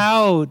behind me.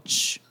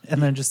 Ouch.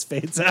 And then just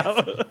fades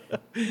out.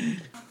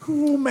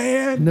 Cool,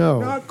 man. No.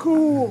 Not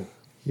cool.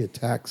 He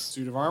attacks.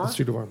 Suit of armor? The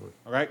suit of armor.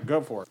 All right,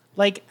 go for it.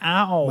 Like,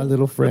 ow. My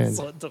little friend.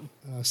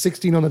 That's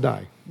 16 on the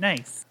die.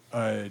 nice.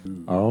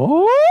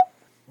 Oh?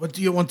 What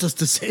do you want us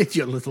to say to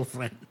your little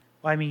friend?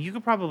 Well, I mean, you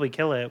could probably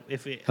kill it.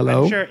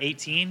 Hello? I'm sure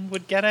 18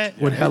 would get it.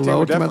 Would hello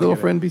would to my definitely little get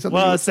it. friend be something?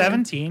 Well, you would say?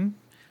 17.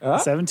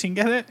 17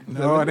 get it?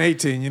 No, an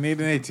 18. You need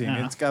an 18.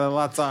 Yeah. It's got a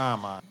lot of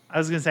armor. I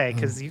was going to say,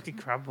 because you could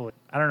probably.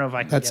 I don't know if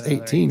I can That's get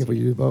another 18 if we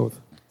do both.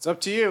 It's up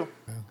to you.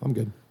 I'm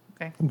good.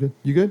 Okay. I'm good.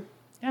 You good?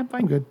 Yeah, I'm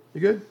fine. I'm good.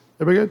 You good?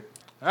 Everybody good?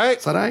 All right.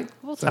 Sadai?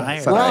 A little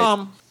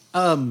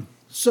tired.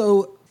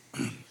 So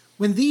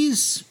when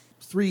these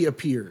three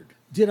appeared,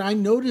 did I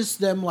notice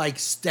them like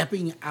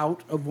stepping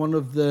out of one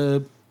of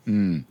the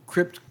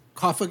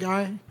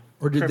cryptocophagi?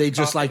 Or did they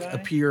just like Cryptocophagi?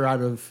 appear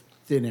out of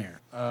thin air?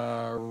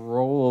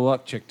 Roll a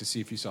luck check to see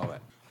if you saw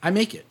that. I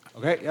make it.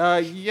 Okay.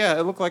 Yeah,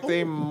 it looked like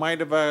they might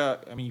have.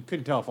 I mean, you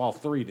couldn't tell if all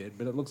three did,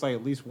 but it looks like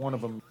at least one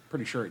of them.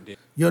 Pretty sure it did.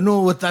 You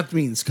know what that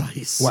means,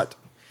 guys. What?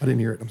 I didn't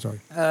hear it. I'm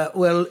sorry.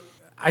 Well,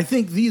 I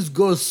think these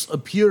ghosts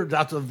appeared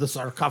out of the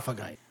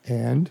sarcophagi.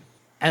 And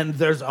And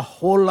there's a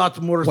whole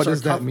lot more what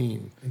does that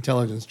mean?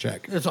 Intelligence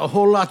check. There's a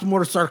whole lot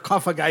more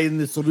sarcophagi in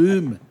this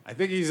room. I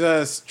think he's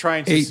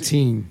trying to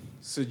 18.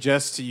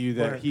 suggest to you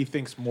that he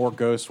thinks more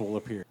ghosts will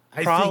appear. I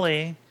think-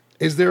 Probably.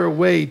 Is there a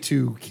way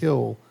to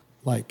kill,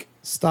 like,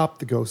 stop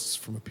the ghosts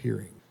from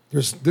appearing?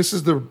 This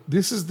is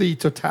the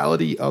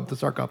totality of the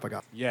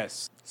sarcophagus.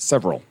 Yes.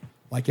 Several.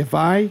 Like, if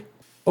I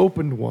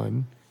opened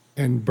one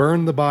and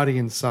burned the body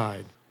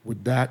inside,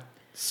 would that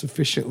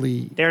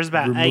sufficiently There's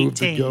about remove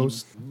 18. the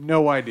ghost?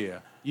 No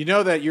idea. You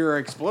know that your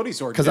exploding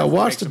sword. Because I definitely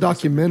watched a makes them-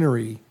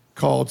 documentary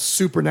called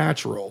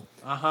Supernatural,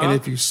 and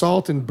if you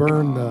salt and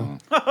burn the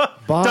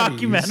bodies,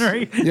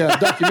 Documentary. yeah,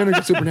 documentary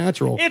of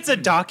Supernatural, It's a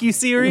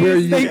docu-series. where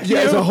you, Thank you.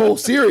 it's a whole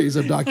series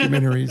of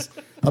documentaries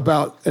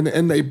about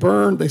and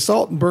they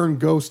salt and burn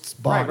ghosts'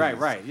 bodies,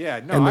 Right. Yeah.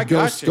 No, and the I got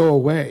ghosts you. go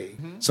away.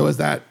 So does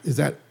that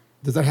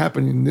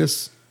happen in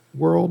this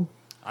world?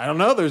 I don't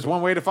know. There's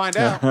one way to find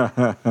out.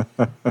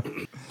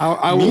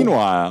 I will,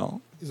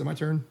 Meanwhile, is it my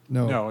turn?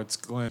 No. No, it's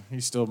Glenn.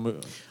 He's still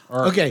moving.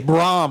 Or Okay.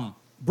 Brahm.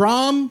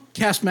 Brahm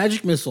cast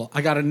magic missile.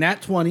 I got a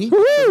nat 20.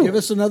 So give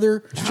us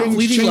another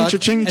fleeting cha-ching, luck,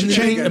 cha-ching, and then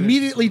cha-ching.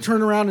 immediately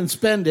turn around and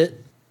spend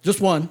it.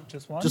 Just one.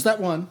 Just one? Just that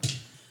one.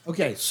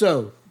 Okay,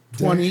 so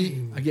 20.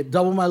 Dang. I get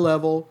double my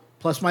level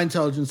plus my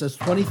intelligence. That's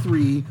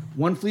 23.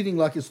 One fleeting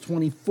luck is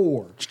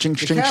 24. Cha-ching, The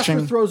cha-ching, caster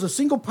cha-ching. throws a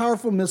single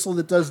powerful missile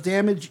that does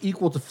damage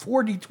equal to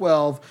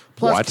 4d12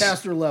 plus What?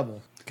 caster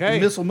level. Okay.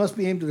 The missile must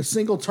be aimed at a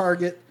single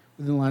target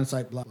within line of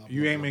sight. Blah, blah, blah.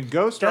 You aiming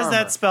ghost or Does armor?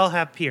 that spell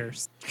have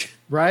pierce?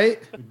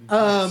 Right?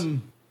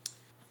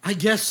 I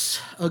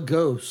guess a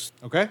ghost.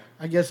 Okay.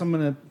 I guess I'm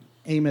gonna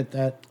aim at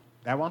that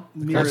That one?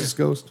 Cassius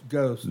ghost.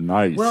 ghost.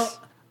 nice. Well,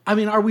 I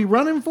mean, are we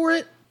running for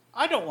it?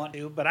 I don't want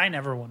to, but I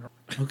never want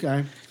to.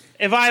 Okay.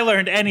 If I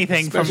learned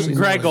anything Especially from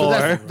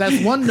Gregor,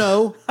 That's one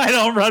no. I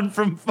don't run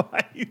from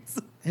fights.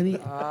 Any?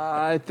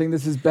 I think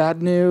this is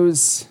bad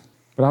news,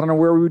 but I don't know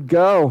where we would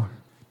go.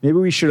 Maybe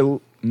we should.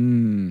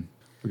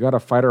 We got to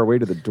fight our way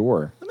to the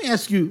door. Let me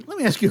ask you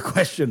a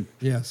question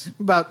Yes.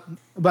 about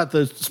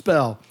the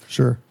spell.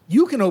 Sure.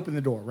 You can open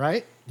the door,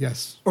 right?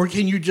 Yes. Or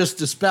can you just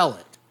dispel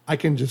it? I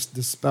can just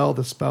dispel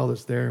the spell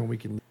that's there, and we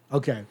can.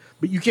 Okay,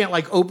 but you can't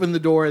like open the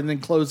door and then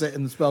close it,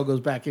 and the spell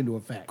goes back into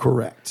effect.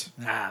 Correct.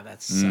 Ah,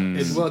 that's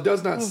Well, it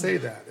does not say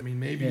that. I mean,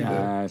 maybe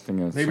I think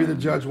it's maybe the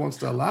judge wants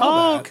to allow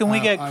Oh, that. can we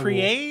I get will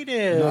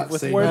creative not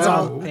with say words no.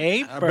 on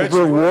paper?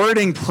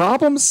 rewarding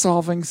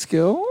problem-solving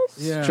skills.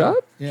 Yeah. Judd?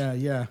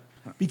 Yeah.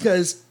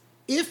 Because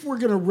if we're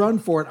gonna run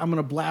for it, I'm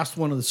gonna blast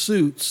one of the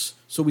suits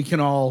so we can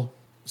all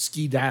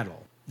ski-daddle.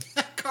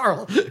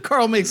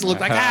 Carl makes it look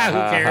like, who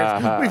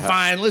cares? We're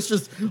fine. Let's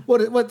just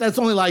what that's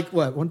only like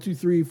what 1, 2,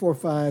 3, 4,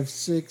 5,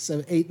 6,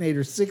 7, 8, and 8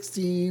 or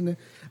 16.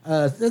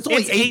 That's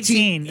only It's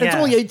 18, It's yeah.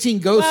 only 18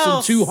 ghosts Well,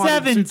 and 2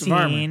 haunted suits of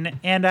armor. 17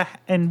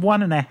 and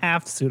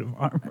 1.5 suit of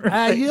armor.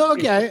 Yeah,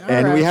 okay. All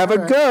And right, we have all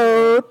a right.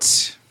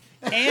 goat.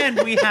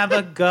 And we have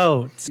a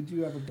goat, We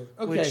do have a goat.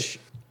 Okay. which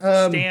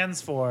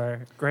stands for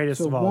greatest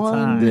so of all 1,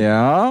 time.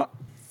 Yeah.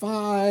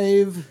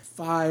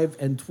 5,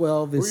 and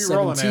 12 Who are is you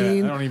rolling at?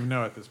 17. I don't even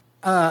know at this point.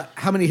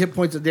 how many hit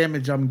points of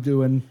damage I'm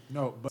doing.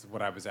 No, but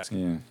what I was asking.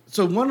 Yeah.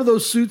 So one of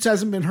those suits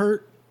hasn't been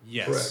hurt.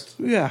 Yes.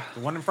 Yeah.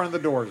 The one in front of the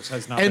doors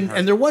has not been hurt.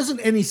 And there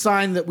wasn't any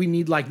sign that we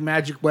need like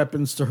magic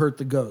weapons to hurt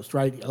the ghost,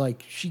 right?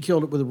 Like she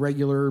killed it with a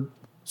regular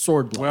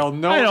sword blade. well,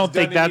 no, I one's don't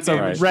think done that's any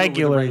a damage to it with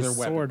regular weapon.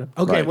 sword.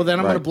 Okay, Right, well then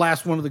I'm going right. to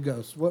blast one of the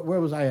ghosts. Where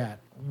was I at?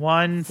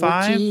 1,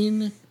 5.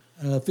 14,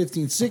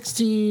 15,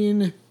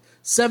 16,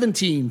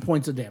 17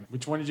 points of damage.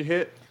 Which one did you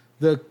hit?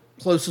 The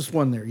closest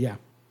one there, yeah.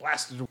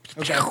 Blasted.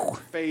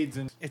 Fades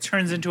and It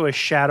turns into a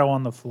shadow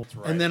on the floor.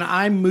 And then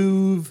I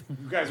move.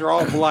 you guys are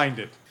all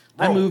blinded.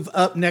 I Roll. move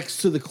up next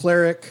to the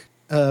cleric,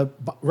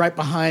 right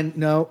behind.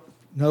 Nope,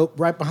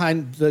 right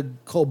behind the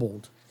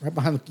kobold. Right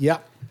behind.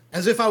 Yep,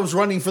 as if I was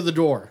running for the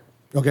door.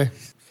 Okay.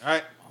 All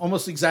right.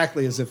 Almost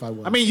exactly as if I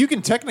was. I mean, you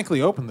can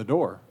technically open the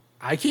door.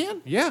 I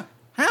can. Yeah.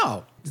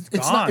 How? It's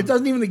gone. not. It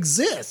doesn't even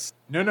exist.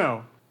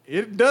 No.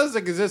 It does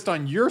exist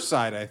on your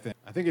side, I think.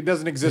 I think it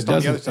doesn't It exist on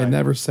the other doesn't. It side.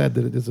 never said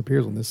that it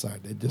disappears on this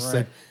side. It just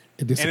said it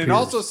and disappears. it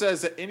also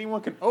says that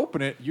anyone can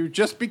open it. You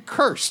just be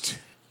cursed.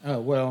 Oh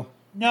well.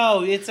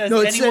 No, it says No,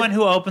 it anyone said-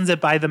 who opens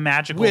it by the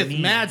magical With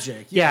means.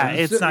 magic. Yeah,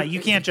 it's not.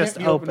 You can't just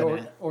be open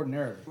opened it.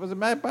 ordinarily. Was it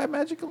by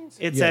magical means?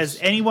 It Yes. says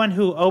anyone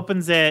who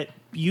opens it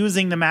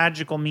using the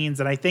magical means,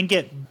 and I think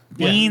it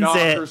means Knock or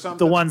it the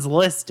something? ones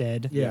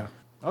listed. Yeah.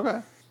 Okay.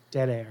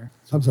 Dead air.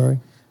 I'm sorry.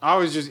 I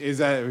was just, was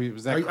that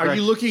Are correct?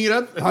 you looking it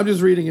up? I'm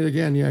just reading it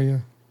again. Yeah.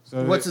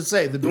 So What's it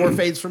say? The door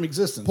fades from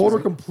existence. Portal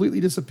right? completely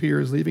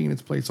disappears, leaving in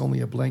its place only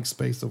a blank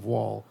space of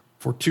wall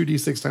for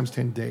 2d6 times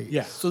 10 days.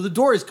 Yeah. So the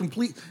door is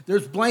complete.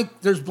 There's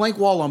blank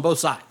wall on both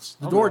sides.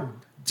 The door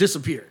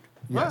disappeared.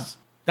 Yes.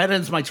 That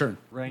ends my turn.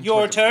 Rank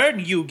Your 20.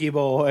 turn, Yugi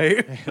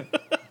boy.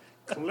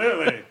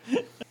 Clearly.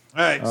 All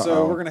right,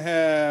 so we're going to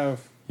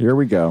have Here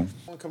we go.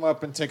 one come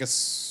up and take a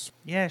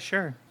Yeah,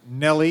 sure.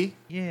 Nelly.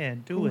 Yeah,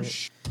 do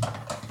it.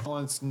 Well,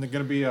 it's going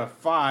to be a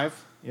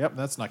 5. Yep,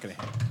 that's not going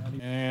to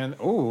hit. And,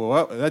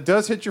 well, that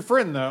does hit your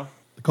friend, though.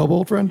 The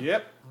kobold friend?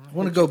 Yep. I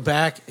want to go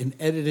back and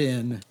edit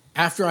in.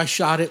 After I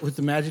shot it with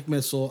the magic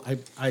missile,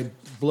 I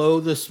blow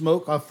the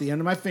smoke off the end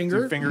of my finger,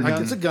 It's a finger like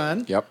gun? it's a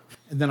gun. Yep.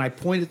 And then I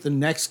point at the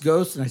next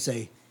ghost and I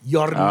say,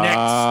 "You're next."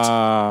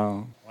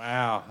 Oh.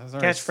 Wow. That's all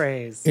right.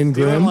 Catchphrase. In Stealing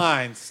Grim?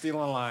 lines.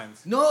 Stealing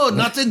lines. No,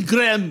 not in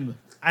Grim.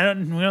 We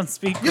don't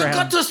speak You Grim.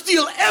 got to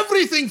steal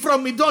everything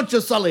from me, don't you,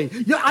 Sully?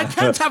 I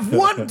can't have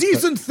one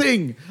decent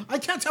thing. I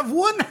can't have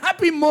one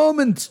happy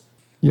moment.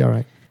 Yeah,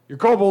 right. Your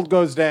kobold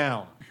goes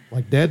down.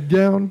 Like dead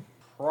down?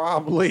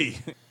 Probably.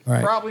 All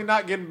right. Probably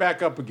not getting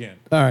back up again.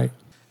 All right.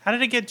 How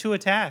did it get 2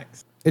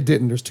 attacks? It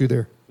didn't. There's 2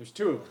 there. There's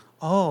 2 of them.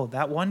 Oh,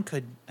 that one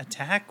could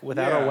attack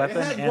without a weapon.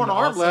 It had and one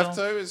arm also- left,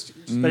 so it was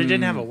But it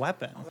didn't have a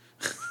weapon.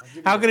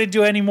 How could it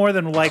do any more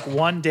than like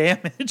 1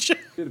 damage?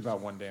 did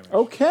about 1 damage.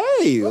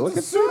 Okay, look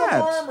at Suit of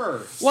that.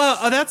 armor.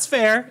 Well, that's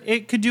fair.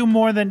 It could do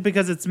more than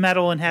because it's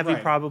metal and heavy,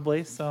 Right.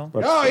 probably. So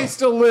No, he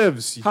still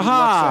lives. He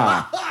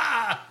Ha lucks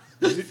out.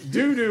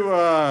 Due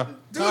to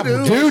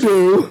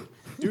Doo-doo.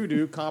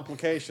 due-doo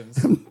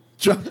complications.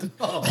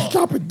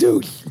 Drop a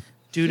dude.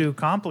 due to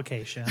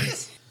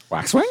complications,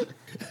 Waxwing?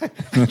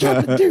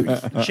 Drop a dude.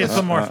 you should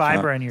put more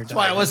fiber in your That's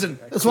why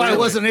I diet.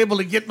 wasn't able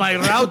to get my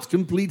route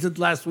completed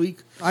last week.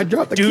 I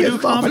dropped the Due to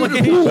kid off in the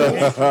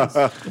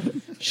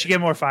complications, you should get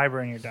more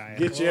fiber in your diet.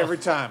 Get you every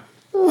time.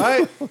 All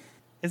right,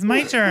 It's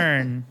my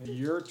turn.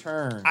 your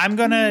turn. I'm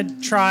gonna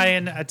try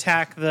and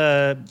attack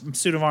the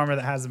suit of armor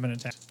that hasn't been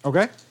attacked.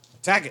 Okay,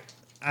 attack it.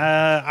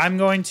 I'm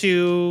going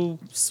to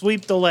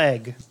sweep the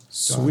leg.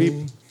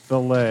 Sweep the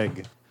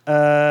leg.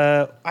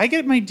 I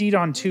get my deed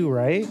on 2,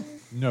 right?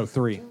 No,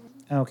 3.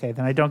 Okay,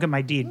 then I don't get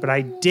my deed, but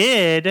I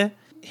did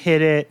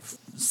hit it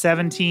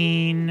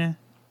 17,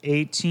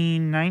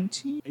 18,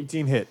 19.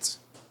 18 hits.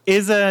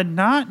 Is a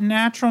not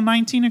natural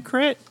 19 a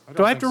crit?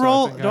 Do I have to think so.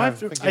 roll? I think Do I I have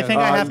to? think I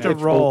think I have to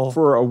It's roll.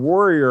 For a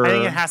warrior. I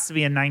think it has to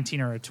be a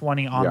 19 or a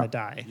 20 on Yeah. the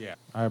die. Yeah,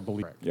 I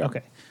believe. Yeah.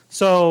 Okay.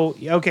 So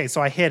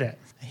I hit it.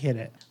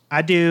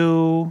 I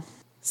do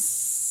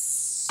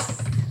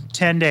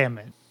 10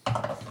 damage.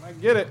 I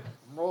get it.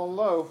 I'm rolling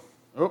low.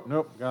 Oh,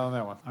 nope, got on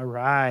that one. All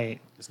right.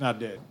 It's not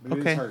dead, but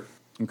it Okay. is hurt.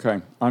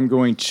 Okay, I'm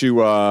going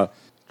to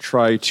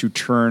try to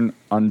turn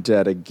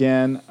undead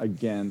again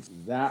against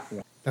that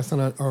one. That's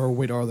not a, or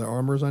wait, are the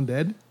armors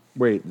undead?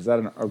 Wait, is that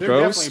a They're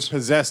ghost? definitely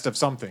possessed of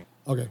something.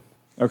 Okay.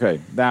 Okay,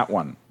 that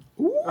one.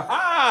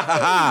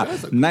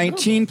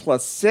 19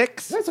 plus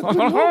 6. That's a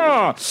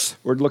good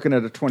We're looking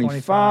at a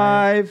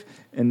 25.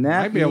 And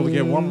that Might be able to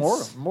get one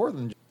means- more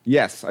than.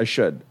 Yes, I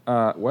should.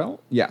 Well,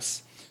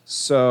 yes.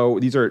 So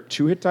these are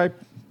 2 hit type.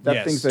 That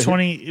Yes. thing's a hit-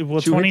 20.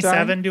 Will 2 hit die?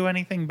 27 do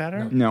anything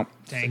better? No.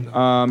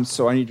 Dang.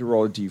 So I need to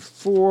roll a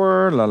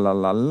d4. La la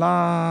la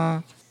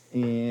la.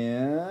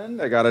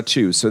 And I got a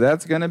 2. So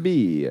that's going to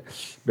be,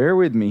 bear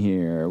with me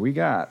here. We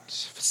got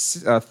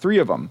 3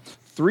 of them.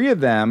 3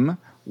 of them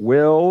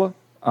will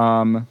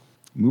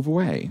move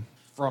away.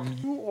 From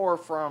you or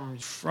from.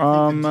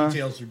 The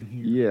details are in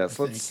here. Yes,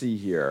 I let's think. see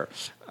here.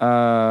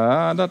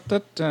 Oh,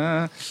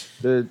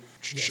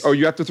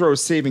 you have to throw a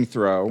saving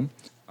throw.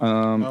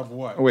 Of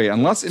what? Oh, wait,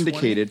 unless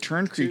indicated,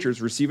 turn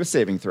creatures receive a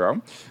saving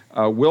throw.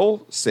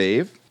 Will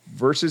save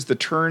versus the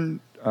turn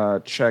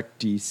check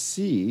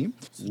DC,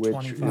 which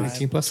 25. is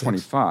 19 plus 6.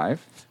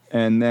 25.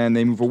 And then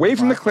they move away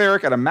from the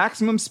cleric at a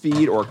maximum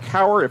speed or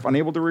cower if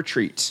unable to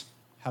retreat.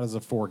 How does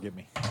a 4 get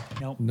me?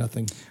 Nope.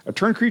 Nothing. A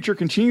turn creature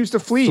continues to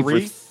flee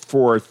Three?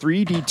 for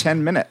 3d10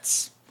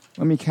 minutes.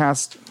 Let me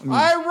cast.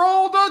 I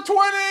rolled a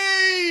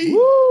 20!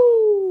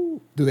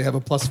 Woo! Do they have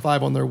a plus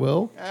 5 on their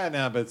will?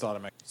 No, but it's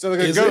automatic. So the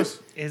Is ghost,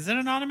 Is it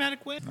an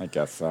automatic win? I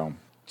guess so.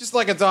 just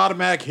like it's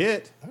automatic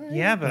hit.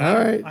 Yeah, but All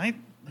right. I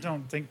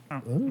don't think.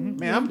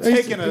 Man, I'm He's-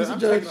 taking he's a I'm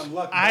judge. taking a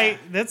luck.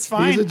 That's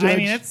fine. He's a I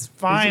mean, judge. it's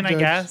fine, He's a I judge.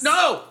 guess.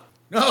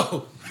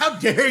 No, how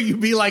dare you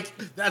be like,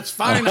 that's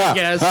fine, I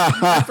guess.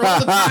 After all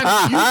the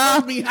time you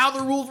told me how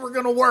the rules were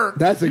going to work.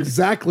 That's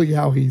exactly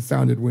how he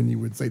sounded when he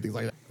would say things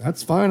like that.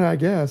 That's fine, I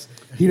guess.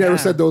 He never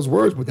said those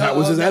words, but that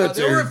was his attitude.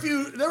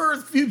 There were a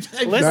few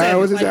times. Listen, That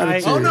was his like,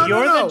 attitude. Oh, no,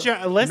 you're no, the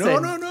no.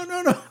 listen.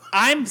 No.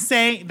 I'm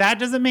saying that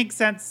doesn't make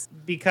sense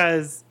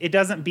because it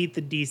doesn't beat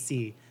the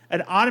DC.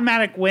 An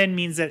automatic win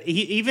means that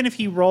even if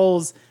he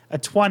rolls a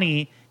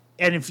 20,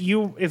 and if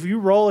you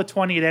roll a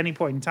 20 at any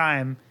point in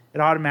time, it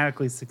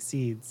automatically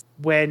succeeds.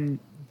 When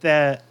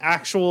the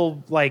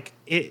actual if I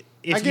get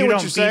you what don't you're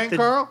beat saying,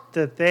 Carl.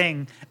 the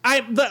thing,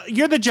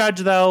 you're the judge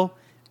though.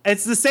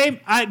 It's the same,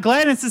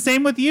 Glenn. It's the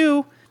same with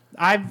you.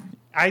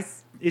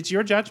 It's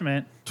your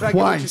judgment. I get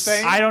what you're Twice.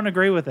 saying. I don't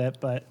agree with it,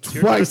 but it's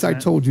your Twice I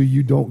judgment. told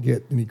you don't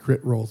get any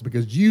crit rolls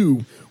because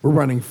you were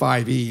running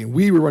 5e and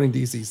we were running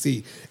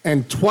DCC.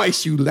 And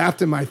twice you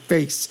laughed in my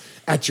face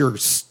at your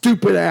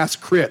stupid ass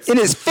crits In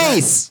his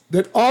face!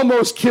 that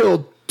almost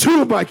killed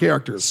 2 of my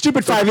characters.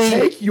 Stupid So 5e.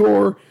 Take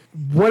your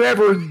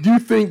whatever you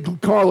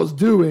think Carl is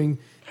doing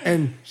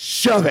and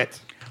shove it.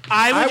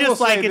 I would I will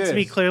just like say it to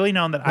be this. clearly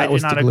known that I do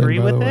was not to Glenn, agree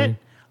by the with way. it.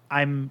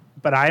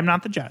 But I am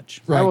not the judge.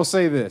 Right. I will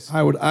say this.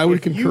 I would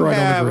If concur. you I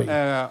have, don't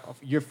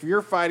agree. if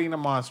you're fighting a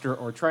monster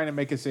or trying to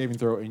make a saving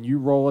throw and you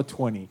roll a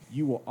 20,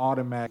 you will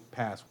automatic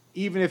pass,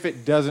 even if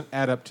it doesn't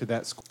add up to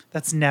that score.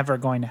 That's never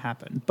going to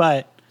happen.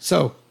 But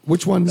So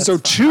which one? So I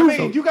two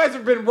mean, you guys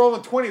have been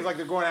rolling 20s like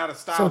they're going out of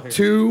style So here.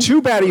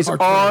 two baddies are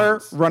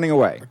turns. running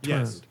away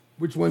Yes.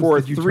 Which ones for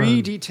did you turn?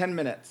 3d10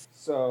 minutes.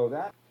 So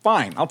that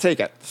fine, I'll take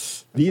it.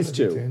 These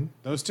two. 10.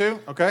 Those two?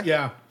 Okay.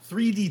 Yeah.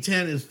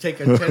 3d10 is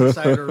take a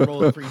 10-sider and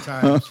roll it 3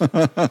 times.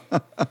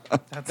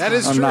 That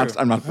is I'm true. not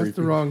That's very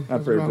the wrong. not That's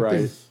the very wrong bright.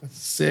 thing. That's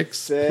 6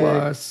 Six.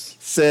 plus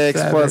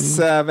 6 plus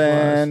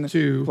 7 plus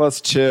 2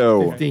 plus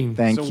 2. 15.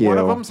 Thank so you. one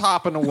of them's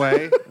hopping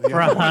away. The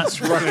for, other one's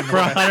running for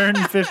away.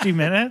 150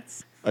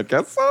 minutes? I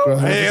guess so.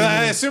 Hey,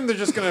 I assume they're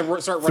just going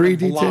to start running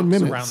 3d10 blocks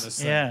minutes. around this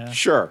thing. Yeah.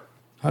 Sure.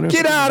 150.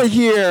 Get out of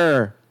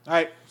here. All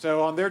right.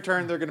 So on their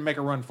turn, they're going to make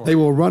a run for They it.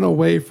 will run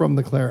away from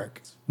the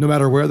cleric, no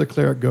matter where the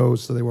cleric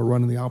goes. So they will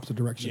run in the opposite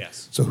direction.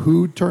 Yes. So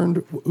who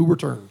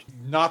returned?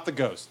 Not the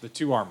ghost, the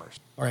 2 armors.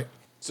 All right.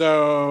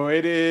 So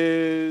it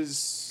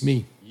is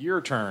Me.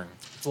 your turn.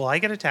 Will I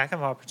get attack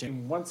of opportunity?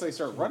 Once they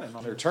start running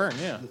on their turn,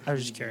 yeah. I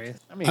was just curious.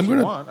 I mean, I'm if you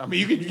gonna- want. I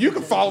mean, you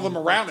can follow them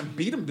around and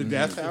beat them to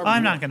death. however I'm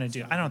you not want. going to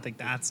do. I don't think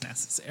that's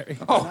necessary.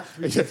 Oh,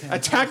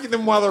 attacking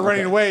them while they're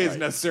running away is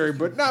necessary,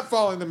 but not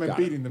following them and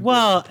beating them.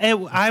 Well,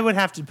 I would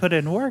have to put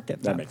in work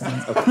at that point.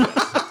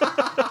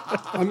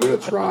 I'm gonna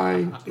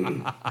try.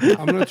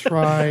 I'm gonna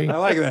try. I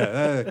like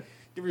that.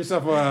 Give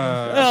yourself a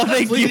Oh,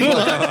 thank you. fleeting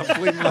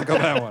luck on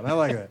that one. I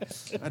like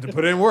that. I had to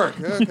put in work.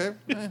 Okay.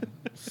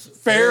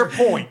 Fair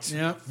point.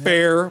 Yeah.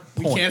 Fair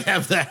We point. can't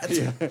have that.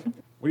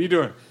 What are you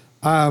doing?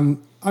 I'm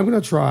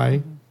gonna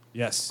try.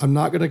 Yes. I'm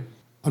not gonna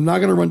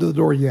run to the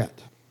door yet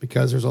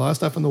because there's a lot of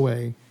stuff in the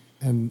way,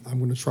 and I'm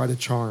gonna try to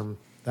charm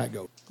that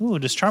goat. Ooh,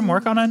 does charm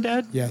work on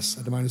undead? Yes,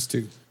 at the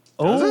 -2.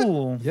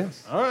 Oh,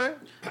 Yes. All right.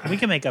 we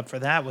can make up for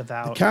that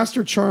without.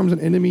 Caster charms an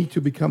enemy to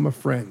become a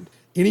friend.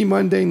 Any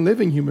mundane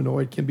living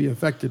humanoid can be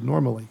affected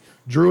normally.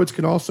 Druids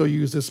can also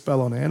use this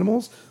spell on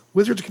animals.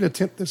 Wizards can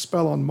attempt this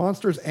spell on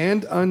monsters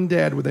and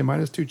undead with a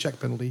 -2 check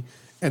penalty,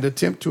 and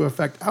attempt to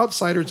affect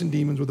outsiders and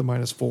demons with a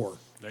 -4.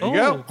 There you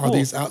go. Are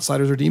these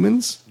outsiders or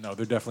demons? No,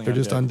 they're definitely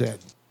They're just undead.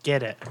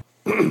 Get it?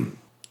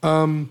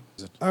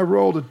 I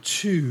rolled a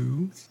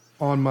 2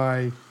 on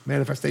my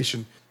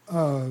manifestation.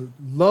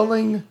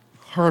 Lulling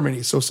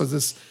harmony. So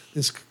this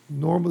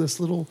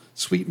little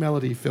sweet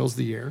melody fills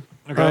the air.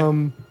 Okay.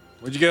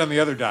 What'd you get on the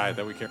other die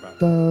that we care about?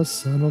 The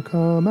sun will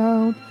come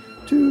out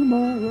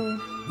tomorrow.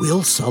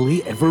 Will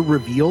Sully ever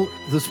reveal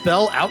the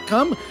spell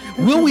outcome?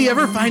 Will we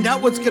ever find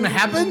out what's going to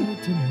happen?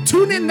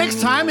 Tune in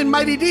next time in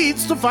Mighty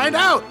Deeds to find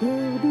out.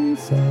 There'll be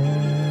sun.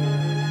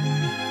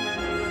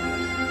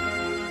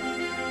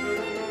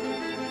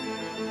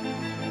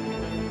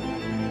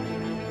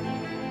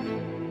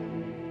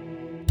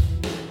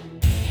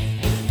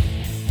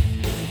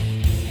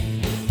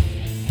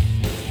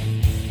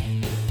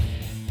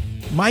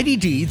 Mighty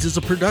Deeds is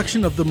a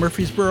production of the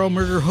Murfreesboro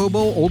Murder Hobo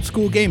Old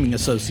School Gaming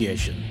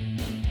Association.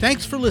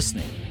 Thanks for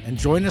listening, and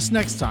join us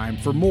next time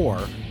for more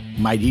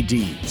Mighty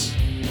Deeds.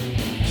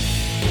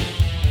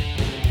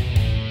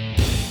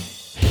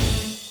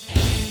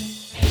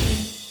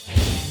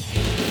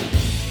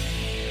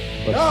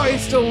 Oh, he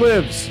still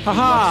lives.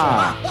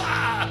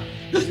 Haha.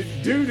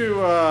 Due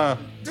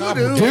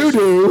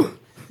to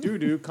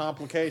Doo-doo.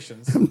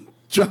 complications.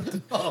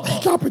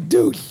 Drop a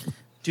deuce.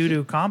 Due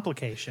to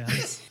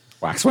complications.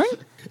 Waxwing?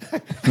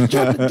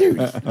 Drop a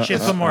deuce. You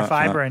should put more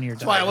fiber in your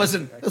That's why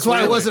I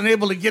diet. wasn't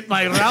able to get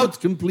my route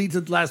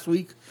completed last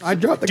week. I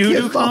dropped the Due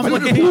to kids off in the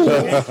pool.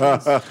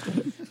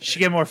 complications. You should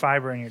get more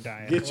fiber in your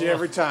diet. Get you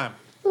every time.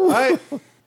 All right.